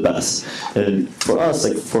do the best. And for us,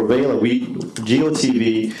 for Vela,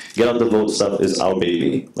 GOTV, Get Out the Vote stuff is our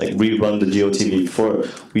baby. We run the GOTV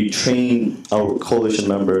we train our coalition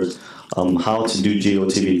members how to do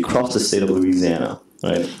GOTV across the state of Louisiana,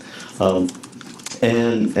 right?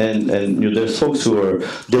 And there's folks who are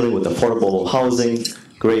dealing with affordable housing.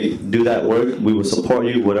 Great, do that work. We will support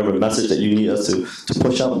you. Whatever message that you need us to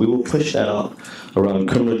push out, we will push that out. Around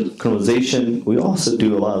criminalization, we also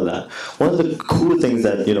do a lot of that. One of the cool things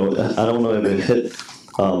that, I don't know if it hit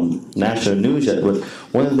national news yet, but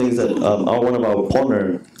one of the things that one of our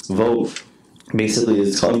partner, Vote, basically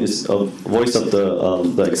is calling this a voice of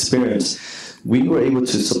the experience. We were able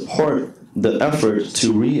to support the effort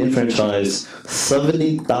to re-enfranchise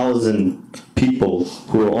 70,000 people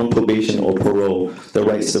who are on probation or parole their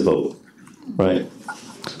rights to vote, right?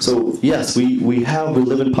 So yes, we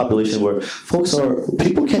live in a population where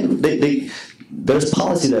there's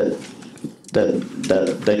policy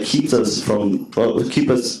that keeps us keep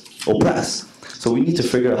us oppressed. So we need to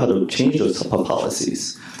figure out how to change those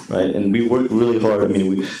policies, right? And we work really hard. I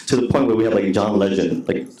mean, to the point where we have like John Legend,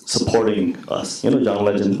 like supporting us. You know John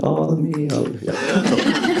Legend? Oh, me. Oh, yeah.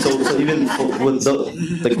 So even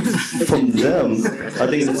from them, I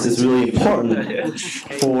think this is really important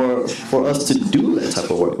for us to do that type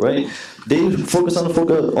of work, right? They focus on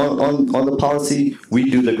the policy. We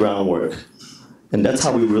do the groundwork. And that's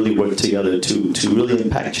how we really work together to really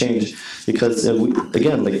impact change. Because we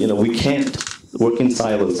can't work in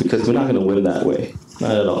silos because we're not going to win that way.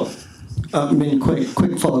 Not at all.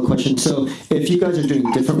 Quick follow-up question. So if you guys are doing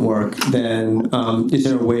different work, then is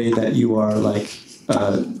there a way that you are like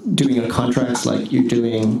doing a contracts like you're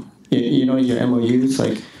doing, your MOUs,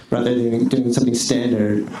 like rather than doing something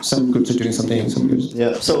standard, some groups are doing something, some groups.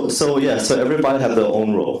 Yeah. So everybody have their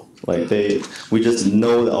own role. Like we just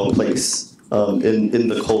know our place. In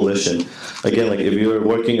the coalition. Again, like if you're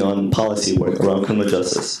working on policy work around criminal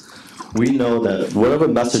justice, we know that whatever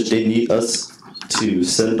message they need us to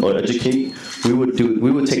send or educate, we would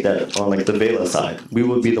take that on like the VELA side. We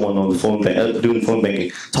would be the one on the phone doing phone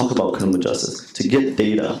banking, talk about criminal justice, to get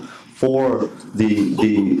data for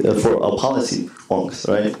for our policy wonks,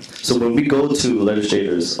 right? So when we go to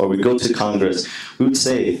legislators or we go to Congress, we would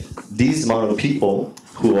say these amount of people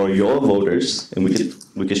who are your voters, and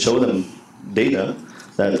we could show them data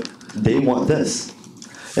that they want this,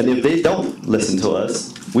 and if they don't listen to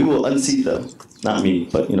us, we will unseat them. Not me,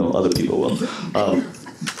 but other people will.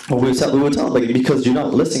 We will tell like, because you're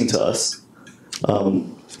not listening to us,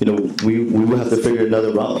 we will have to figure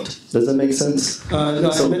another route. Does that make sense?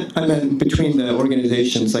 No, I meant between the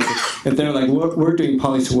organizations. Like if they're like we're doing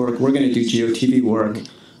policy work, we're going to do GOTV work.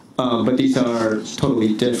 But these are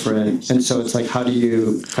totally different, and so it's like, how do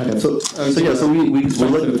you kind of? So we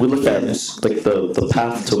look at like the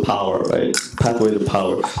path to power, right? Pathway to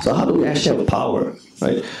power. So how do we actually have power,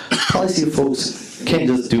 right? Policy folks can't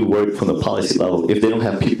just do work from the policy level if they don't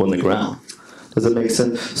have people on the ground. Does that make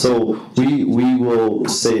sense? So we will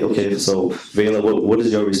say, okay, so VELA, what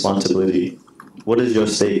is your responsibility? What is your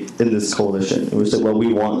stake in this coalition? And we say, well,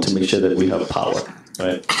 we want to make sure that we have power.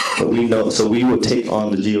 Right, but we know, so we will take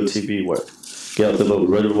on the GOTV work, get out the vote,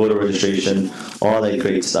 voter registration, all that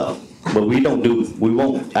great stuff. But we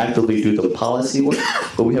won't actively do the policy work,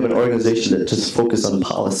 but we have an organization that just focuses on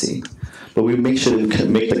policy. But we make sure we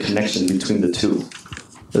can make the connection between the two.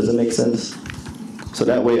 Does that make sense? So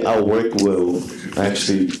that way our work will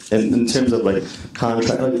actually, in terms of like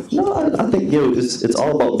contract, I think it's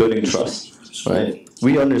all about building trust, right?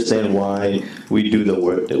 We understand why we do the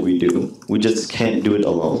work that we do. We just can't do it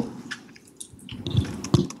alone.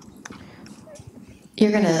 You're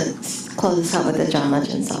going to close us out with the John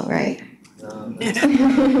Legend song, right?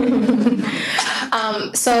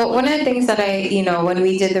 So one of the things that when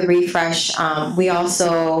we did the refresh, we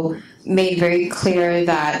also made very clear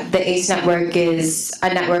that the ACE network is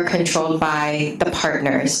a network controlled by the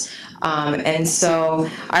partners. And so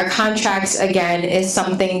our contracts, again, is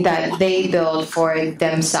something that they build for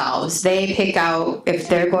themselves. They pick out if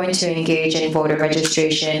they're going to engage in voter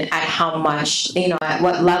registration, at how much, at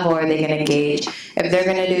what level are they going to engage. If they're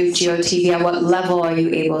going to do GOTV, at what level are you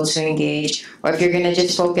able to engage? Or if you're going to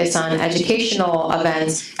just focus on educational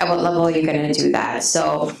events, at what level are you going to do that?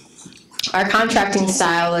 So our contracting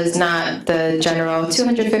style is not the general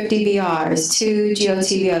 250 VRs, 2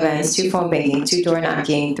 GOTV events, 2 phone banking, 2 door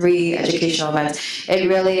knocking, 3 educational events. It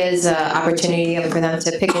really is an opportunity for them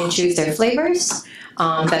to pick and choose their flavors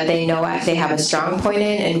that they know they have a strong point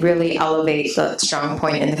in, and really elevate the strong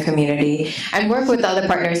point in the community, and work with other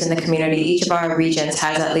partners in the community. Each of our regions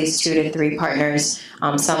has at least 2 to 3 partners,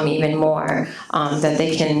 some even more, that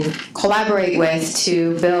they can collaborate with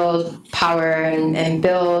to build power and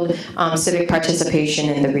build civic participation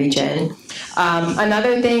in the region.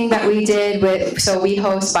 Another thing that we did so we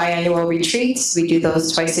host biannual retreats. We do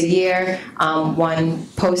those twice a year, one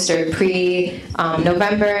poster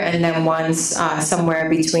pre-November, and then once somewhere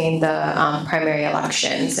between the primary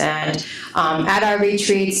elections. And at our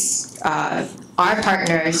retreats, our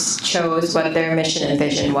partners chose what their mission and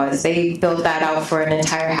vision was. They built that out for an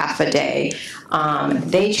entire half a day.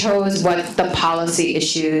 They chose what the policy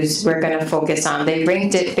issues we're going to focus on. They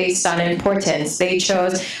ranked it based on importance. They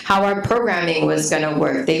chose how our programming was going to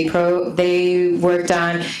work. They worked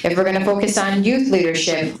on if we're going to focus on youth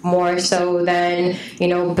leadership more so than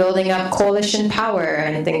building up coalition power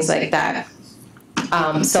and things like that.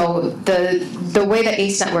 So the way the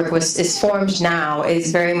ACE network is formed now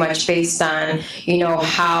is very much based on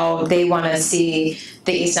how they want to see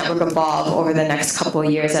the ACE network evolve over the next couple of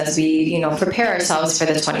years as we prepare ourselves for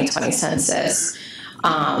the 2020 census.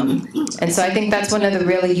 And so I think that's one of the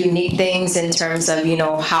really unique things in terms of,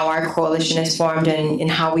 how our coalition is formed and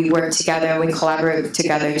how we work together and we collaborate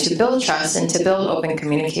together to build trust and to build open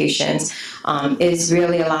communications, is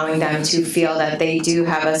really allowing them to feel that they do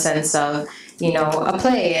have a sense of, a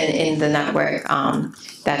play in the network,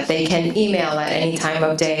 that they can email at any time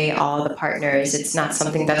of day all the partners. It's not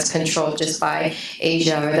something that's controlled just by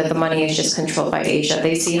Asia, or that the money is just controlled by Asia.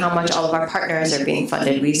 They see how much all of our partners are being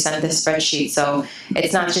funded. We send this spreadsheet, so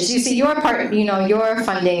it's not just you see your part, your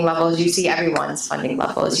funding levels. You see everyone's funding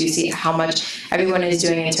levels. You see how much everyone is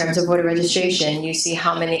doing in terms of voter registration. You see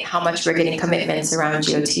how much we're getting commitments around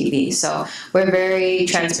GeoTV. So we're very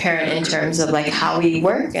transparent in terms of like how we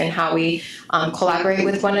work and how we collaborate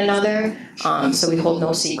with one another. So we hold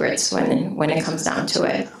no secrets when it comes down to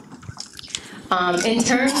it. In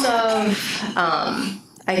terms of,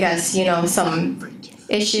 I guess, some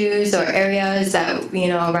issues or areas that,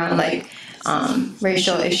 around like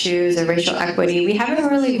racial issues or racial equity, we haven't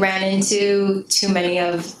really ran into too many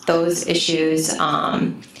of those issues.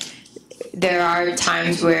 There are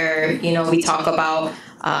times where, we talk about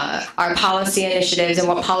our policy initiatives and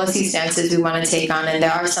what policy stances we want to take on, and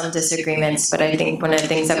there are some disagreements, but I think one of the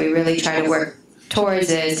things that we really try to work towards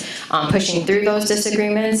is pushing through those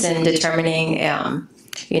disagreements and determining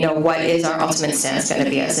what is our ultimate stance going to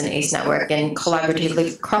be as an ACE network, and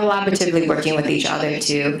collaboratively working with each other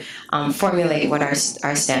to formulate what our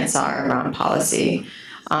stance are around policy.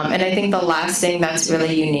 And I think the last thing that's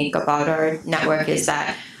really unique about our network is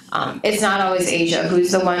that it's not always Asia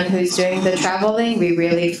who's the one who's doing the traveling. We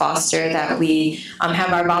really foster that we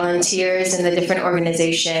have our volunteers in the different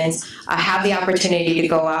organizations have the opportunity to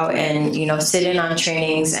go out and sit in on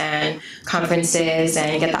trainings and conferences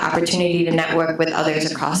and get the opportunity to network with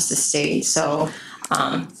others across the state. So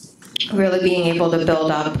really being able to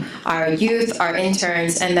build up our youth, our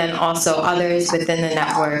interns, and then also others within the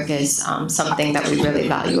network is something that we really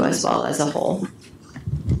value as well as a whole.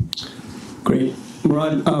 Great.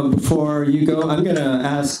 Murad, before you go, I'm going to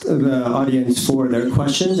ask the audience for their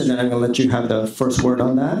questions, and then I'm going to let you have the first word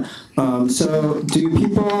on that. So do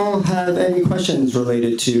people have any questions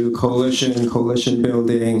related to coalition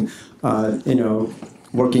building,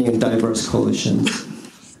 working in diverse coalitions?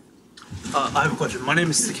 I have a question. My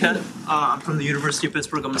name is Siket. I'm from the University of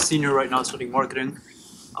Pittsburgh. I'm a senior right now studying marketing.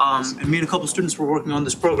 And me and a couple students were working on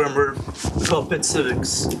this program we call Pitt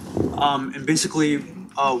Civics. And basically,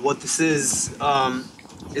 what this is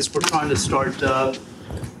we're trying to start a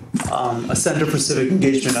Center for Civic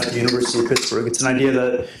Engagement at the University of Pittsburgh. It's an idea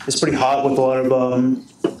that is pretty hot with a lot of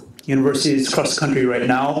universities across the country right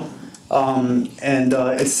now. And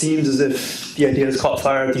it seems as if the idea has caught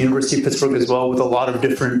fire at the University of Pittsburgh as well, with a lot of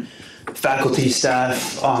different faculty,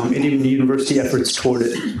 staff, and even university efforts toward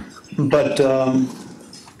it. But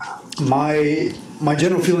my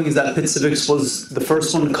general feeling is that Pitt Civics was the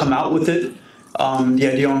first one to come out with it. The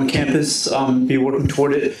idea on the campus, be working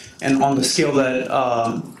toward it, and on the scale that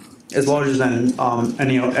is larger than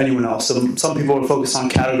anyone else. So some people are focused on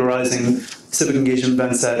categorizing civic engagement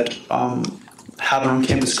events that happen on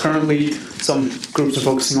campus currently. Some groups are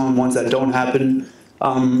focusing on ones that don't happen.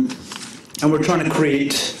 And we're trying to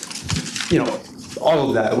create, all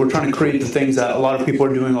of that. We're trying to create the things that a lot of people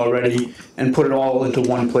are doing already and put it all into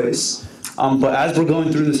one place. But as we're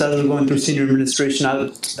going through this, as we're going through senior administration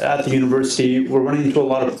at the university, we're running into a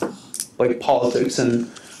lot of politics and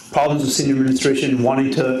problems with senior administration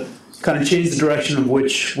wanting to kind of change the direction of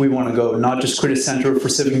which we want to go, not just create a center for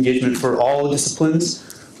civic engagement for all disciplines,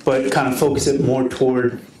 but kind of focus it more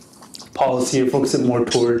toward policy or focus it more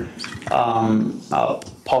toward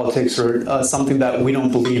politics or something that we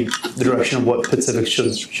don't believe the direction of what Pitt Civics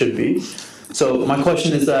should be. So my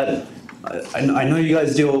question is that I know you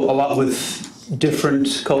guys deal a lot with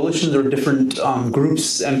different coalitions or different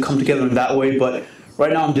groups and come together in that way, but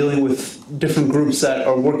right now I'm dealing with different groups that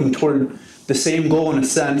are working toward the same goal in a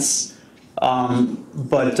sense,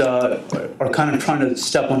 but are kind of trying to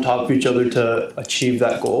step on top of each other to achieve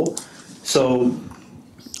that goal. So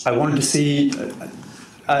I wanted to see,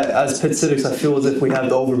 as Pitt Civics, I feel as if we have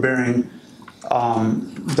the overbearing,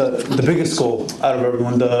 the biggest goal out of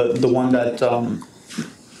everyone, the one that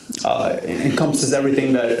encompasses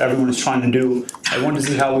everything that everyone is trying to do. I wanted to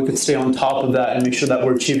see how we could stay on top of that and make sure that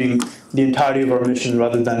we're achieving the entirety of our mission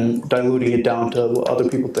rather than diluting it down to what other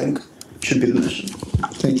people think should be the mission.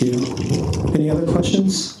 Thank you. Any other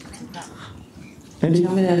questions? Andy? Do you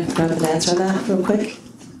want me to grab an answer on that real quick?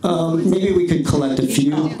 Maybe we could collect a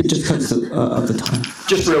few, just because of the time.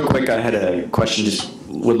 Just real quick, I had a question. Just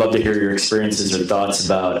would love to hear your experiences or thoughts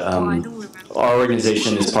about our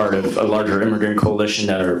organization is part of a larger immigrant coalition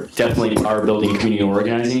that are definitely power-building community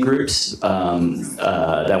organizing groups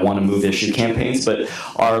that want to move issue campaigns. But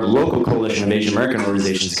our local coalition of Asian American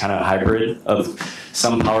organizations is kind of a hybrid of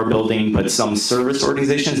some power-building, but some service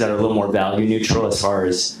organizations that are a little more value-neutral as far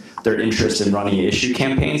as their interest in running issue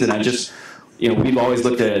campaigns. And I just, we've always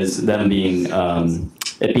looked at it as them being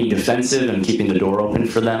being defensive and keeping the door open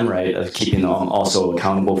for them, right? Keeping them also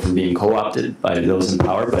accountable from being co-opted by those in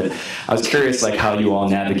power. But I was curious, like, how you all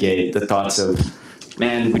navigate the thoughts of,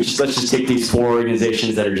 man, let's just take these 4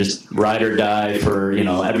 organizations that are just ride or die for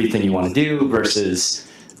everything you want to do versus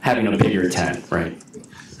having a bigger tent, right?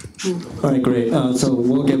 All right, great. So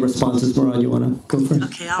we'll get responses. Moran, you want to go first?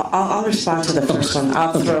 Okay, I'll respond to the first one.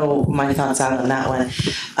 I'll throw my thoughts out on that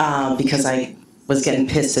one because I was getting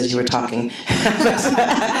pissed as you were talking.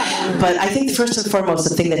 But I think first and foremost,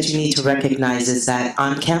 the thing that you need to recognize is that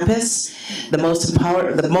on campus, the most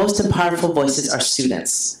powerful voices are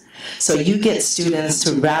students. So you get students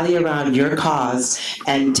to rally around your cause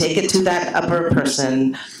and take it to that upper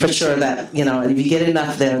person for sure that, if you get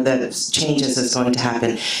enough there, that changes is going to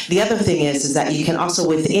happen. The other thing is that you can also,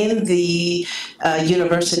 within the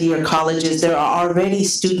university or colleges, there are already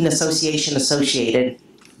student association associated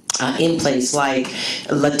in place, like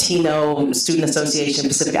Latino Student Association,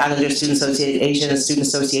 Pacific Islander Student Association, Asian Student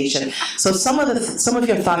Association. So some of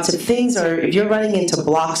your thoughts, if you're running into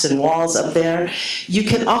blocks and walls up there, you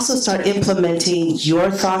can also start implementing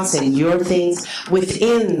your thoughts and your things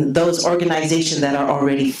within those organizations that are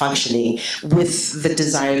already functioning with the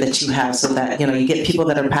desire that you have, so that you get people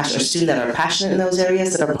that are passionate, or students that are passionate in those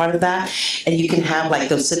areas that are part of that, and you can have like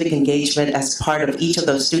those civic engagement as part of each of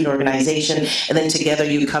those student organizations, and then together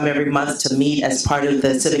you come every month to meet as part of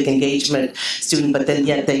the civic engagement student, but then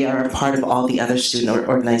yet they are a part of all the other student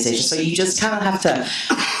organizations. So you just kind of have to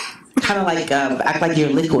act like you're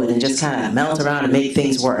liquid and just kind of melt around and make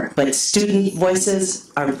things work. But student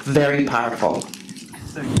voices are very powerful.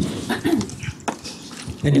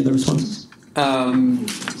 Any other responses?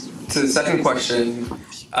 To the second question,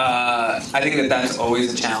 I think that's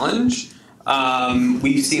always a challenge.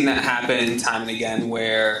 We've seen that happen time and again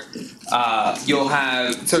where you'll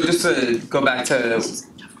have, so just to go back to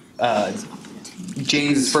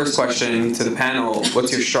James' first question to the panel,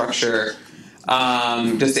 what's your structure?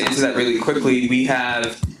 Just to answer that really quickly,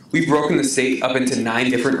 we've broken the state up into 9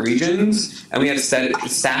 different regions, and we have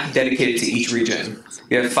staff dedicated to each region.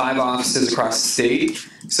 We have 5 offices across the state,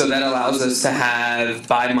 so that allows us to have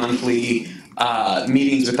bi-monthly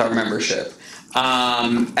meetings with our membership.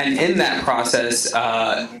 And in that process,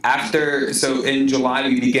 so in July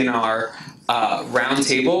we begin our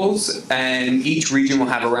roundtables, and each region will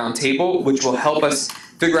have a roundtable, which will help us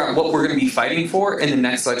figure out what we're going to be fighting for in the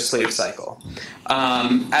next legislative cycle.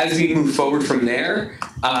 As we move forward from there,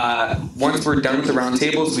 once we're done with the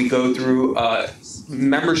roundtables, we go through a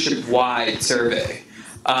membership-wide survey.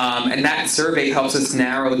 And that survey helps us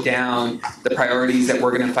narrow down the priorities that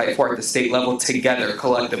we're going to fight for at the state level together,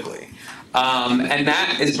 collectively. And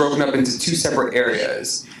that is broken up into 2 separate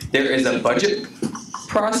areas. There is a budget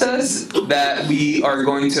process that we are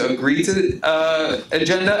going to agree to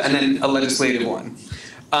agenda, and then a legislative one.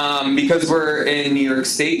 Because we're in New York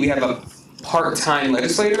State, we have a part-time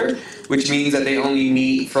legislator, which means that they only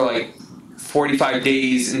meet for like 45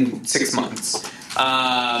 days in 6 months.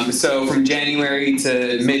 So from January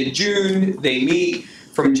to mid-June, they meet.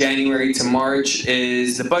 From January to March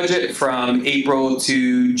is the budget. From April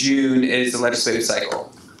to June is the legislative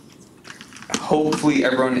cycle. Hopefully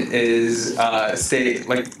everyone is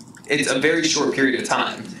it's a very short period of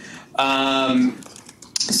time.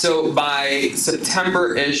 So by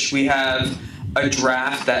September-ish, we have a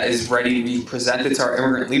draft that is ready to be presented to our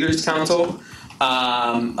Immigrant Leaders Council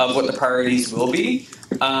of what the priorities will be,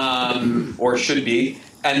 or should be.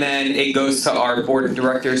 And then it goes to our board of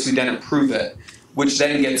directors, who then approve it, which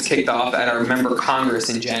then gets kicked off at our member Congress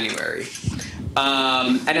in January.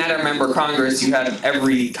 And at our member Congress, you have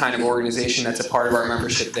every kind of organization that's a part of our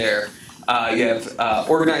membership there. You have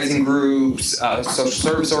organizing groups, social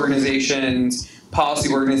service organizations,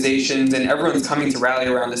 policy organizations, and everyone's coming to rally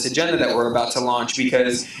around this agenda that we're about to launch,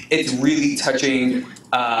 because it's really touching,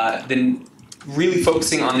 really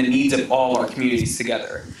focusing on the needs of all our communities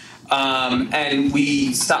together. And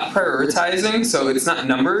we stop prioritizing, so it's not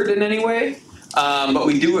numbered in any way. But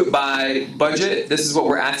we do it by budget. This is what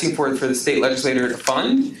we're asking for the state legislator to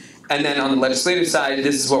fund. And then on the legislative side,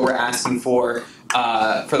 this is what we're asking for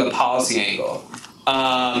the policy angle.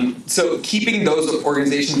 So keeping those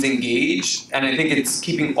organizations engaged, and I think it's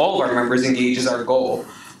keeping all of our members engaged, is our goal.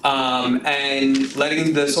 And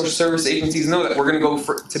letting the social service agencies know that we're going to go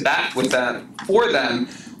to bat with them, for them,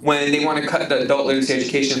 when they want to cut the adult literacy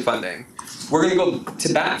education funding. We're going to go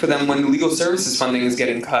to bat for them when the legal services funding is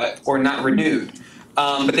getting cut or not renewed.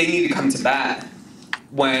 But they need to come to bat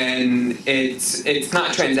when it's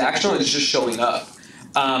not transactional, it's just showing up.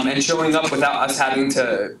 And showing up without us having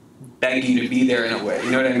to beg you to be there in a way,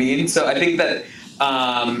 you know what I mean? So I think that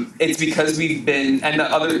it's because we've been, and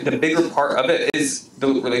the bigger part of it is the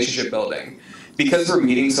relationship building. Because we're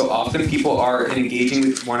meeting so often, people are engaging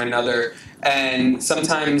with one another, and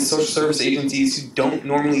sometimes social service agencies who don't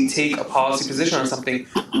normally take a policy position on something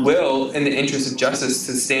will, in the interest of justice,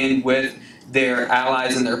 to stand with their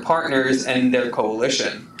allies and their partners and their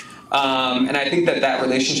coalition. And I think that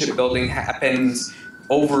relationship building happens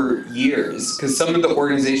over years, because some of the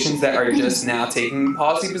organizations that are just now taking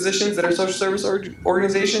policy positions that are social service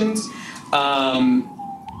organizations,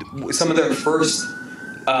 some of their first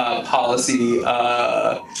policy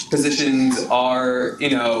positions are,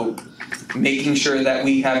 making sure that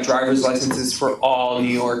we have driver's licenses for all New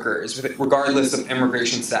Yorkers, regardless of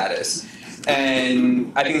immigration status.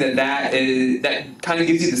 And I think that kind of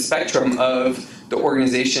gives you the spectrum of the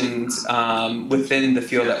organizations within the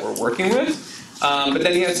field that we're working with. But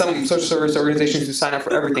then you have some social service organizations who sign up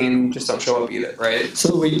for everything and just don't show up either, right?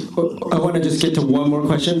 So I want to just get to one more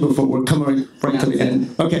question before we're coming right to the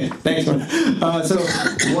end. Okay, thanks, man. So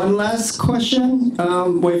one last question.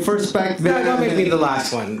 Wait, first back there. No, don't make me the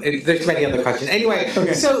last one. There's many other questions. Anyway,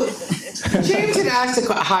 okay. So James had asked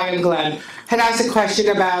hi, I'm Glenn, had asked a question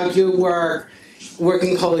about your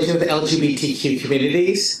working coalition with LGBTQ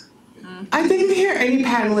communities. I didn't hear any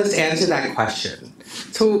panelists answer that question.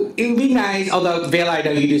 So it would be nice, although Vela, I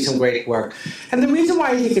know you do some great work. And the reason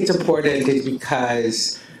why I think it's important is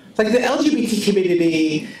because the LGBT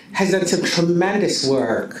community has done some tremendous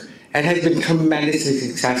work and has been tremendously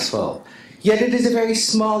successful. Yet it is a very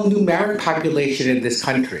small numeric population in this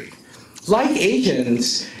country. Like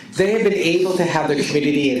Asians, they have been able to have their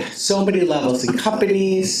community at so many levels in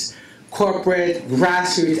companies, corporate,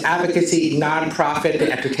 grassroots, advocacy, nonprofit,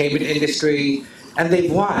 the entertainment industry, and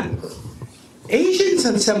they've won. Asians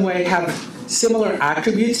in some way have similar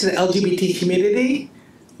attributes to the LGBT community.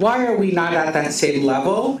 Why are we not at that same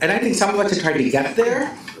level? And I think some of us are trying to get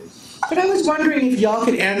there. But I was wondering if y'all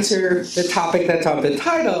could answer the topic that's on the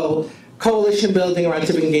title, Coalition Building Around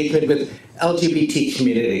Civic Engagement with LGBT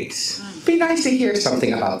Communities. It'd be nice to hear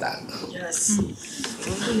something about that. Yes.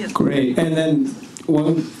 Great. And then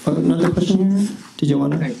another question here? Did you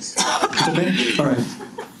want to? Thanks. Okay? All right.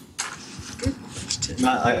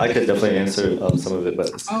 I could definitely answer some of it, but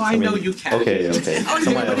I know you can. Okay. Oh,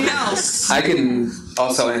 anybody else? I can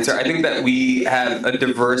also answer. I think that we have a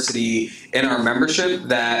diversity in our membership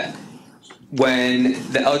that when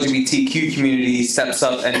the LGBTQ community steps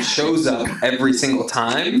up and shows up every single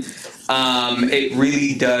time, it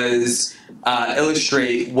really does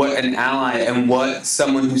illustrate what an ally and what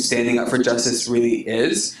someone who's standing up for justice really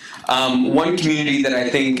is. One community that I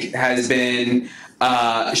think has been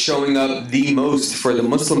showing up the most for the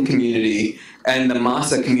Muslim community and the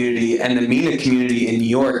Masa community and the MENA community in New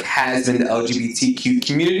York has been the LGBTQ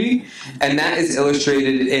community, and that is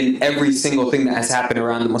illustrated in every single thing that has happened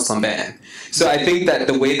around the Muslim ban. So I think that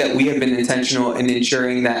the way that we have been intentional in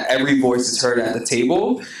ensuring that every voice is heard at the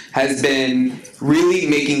table has been really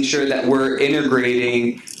making sure that we're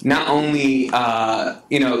integrating not only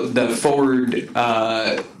the forward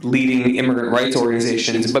leading immigrant rights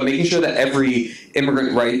organizations, but making sure that every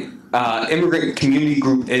immigrant community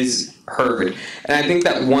group is heard. And I think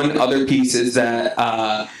that one other piece is that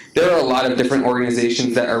there are a lot of different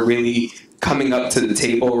organizations that are really coming up to the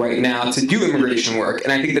table right now to do immigration work.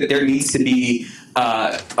 And I think that there needs to be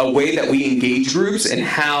a way that we engage groups and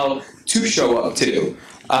how to show up to.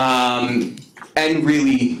 And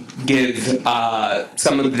really give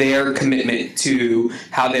some of their commitment to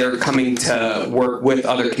how they're coming to work with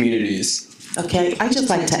other communities. Okay, I'd just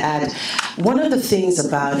like to add, one of the things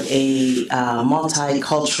about a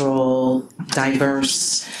multicultural,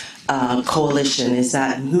 diverse coalition is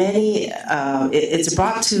that it's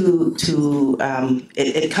brought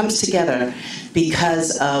it comes together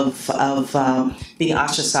because of being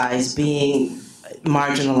ostracized, being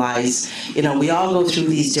marginalized. We all go through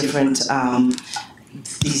these different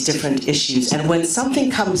issues, and when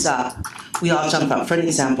something comes up, we all jump up. For an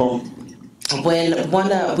example, when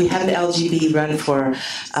we had an LGBT run for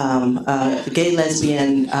a gay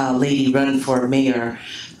lesbian lady run for mayor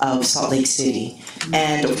of Salt Lake City,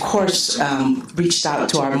 and of course reached out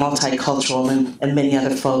to our multicultural and many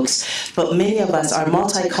other folks, but many of us, our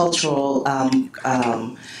multicultural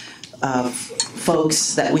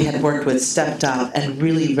folks that we had worked with stepped up and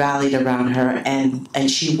really rallied around her, and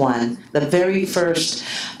she won. The very first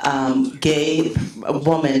gay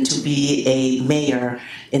woman to be a mayor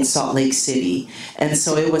in Salt Lake City. And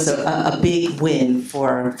so it was a big win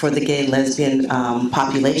for the gay and lesbian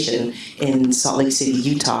population in Salt Lake City,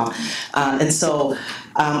 Utah. And so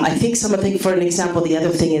I think for an example, the other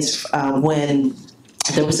thing is when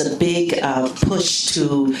there was a big push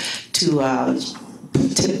to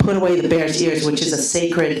put away the bear's ears, which is a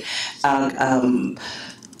sacred,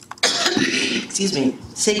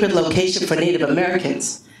 sacred location for Native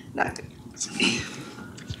Americans.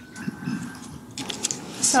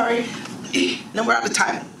 Sorry, no, we're out of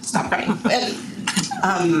time. Stop crying.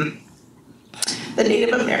 The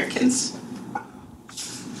Native Americans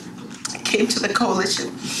came to the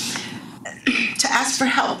coalition to ask for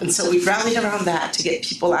help, and so we rallied around that to get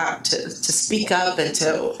people out to speak up, and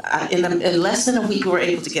in less than a week we were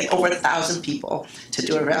able to get over 1,000 people to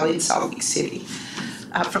do a rally in Salt Lake City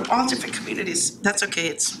from all different communities. That's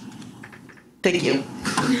okay. Thank you.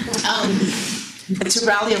 And to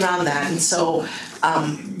rally around that, and so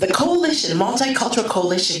the coalition, multicultural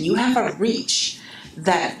coalition, you have a reach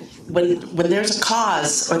that when there's a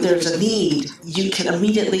cause or there's a need, you can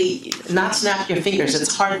immediately not snap your fingers.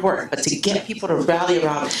 It's hard work, but to get people to rally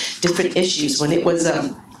around different issues. When it was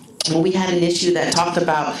when we had an issue that talked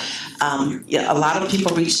about, a lot of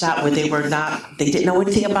people reached out where they didn't know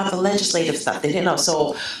anything about the legislative stuff. They didn't know.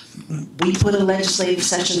 So we put a legislative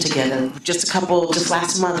session together. Just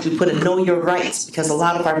last month, we put a Know Your Rights, because a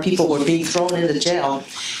lot of our people were being thrown into jail.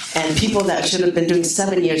 And people that should have been doing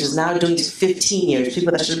 7 years is now doing 15 years.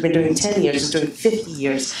 People that should have been doing 10 years is doing 50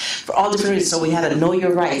 years for all different reasons. So we had a Know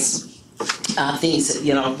Your Rights things,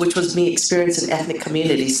 which was being experienced in ethnic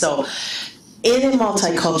communities. So in a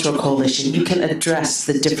multicultural coalition, you can address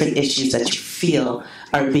the different issues that you feel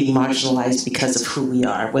are being marginalized because of who we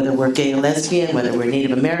are, whether we're gay or lesbian, whether we're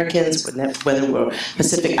Native Americans, whether we're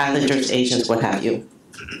Pacific Islanders, Asians, what have you.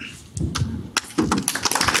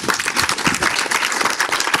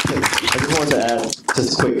 I just wanted to add,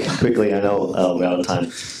 just quickly, I know we're out of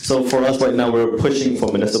time. So for us right now, we're pushing for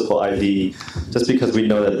municipal ID, just because we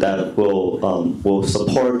know that will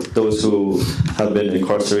support those who have been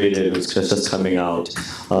incarcerated, who's just coming out,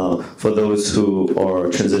 for those who are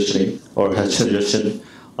transitioning or have transitioned,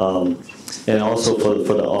 and also for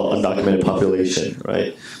the undocumented population,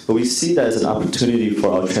 right? But we see that as an opportunity for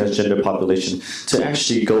our transgender population to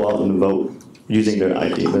actually go out and vote using their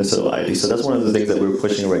ID, municipal ID. So that's one of the things that we're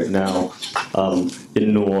pushing right now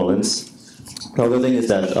in New Orleans. The other thing is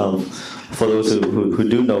that for those who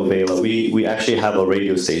do know Vela, we actually have a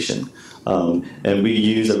radio station. And we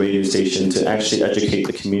use a radio station to actually educate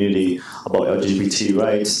the community about LGBT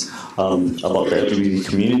rights, about the LGBT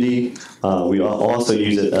community. We also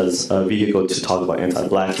use it as a vehicle to talk about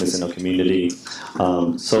anti-blackness in our community.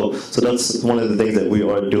 So that's one of the things that we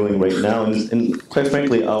are doing right now. And quite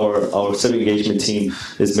frankly, our civic engagement team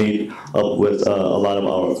is made up with a lot of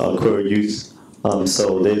our queer youth.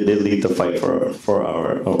 So they lead the fight for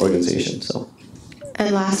our organization. So.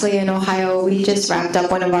 And lastly, in Ohio, we just wrapped up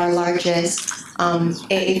one of our largest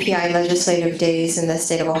AAPI legislative days in the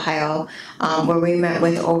state of Ohio, where we met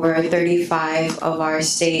with over 35 of our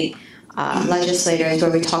state legislators, where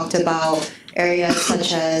we talked about areas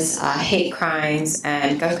such as hate crimes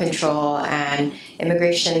and gun control and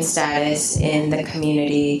immigration status in the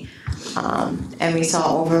community. And we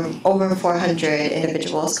saw over 400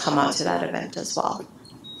 individuals come out to that event as well.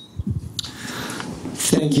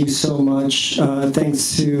 Thank you so much.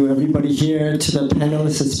 Thanks to everybody here, to the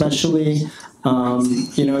panelists especially.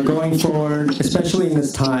 Going forward, especially in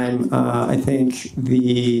this time, I think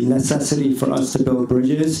the necessity for us to build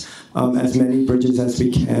bridges, as many bridges as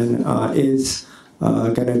we can, is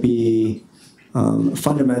going to be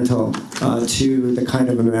fundamental to the kind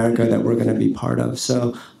of America that we're going to be part of.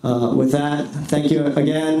 So with that, thank you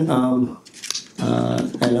again, and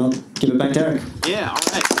I'll give it back to Eric. Yeah, all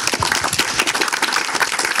right.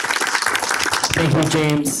 Thank you,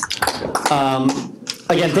 James.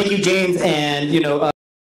 Again, thank you, James, and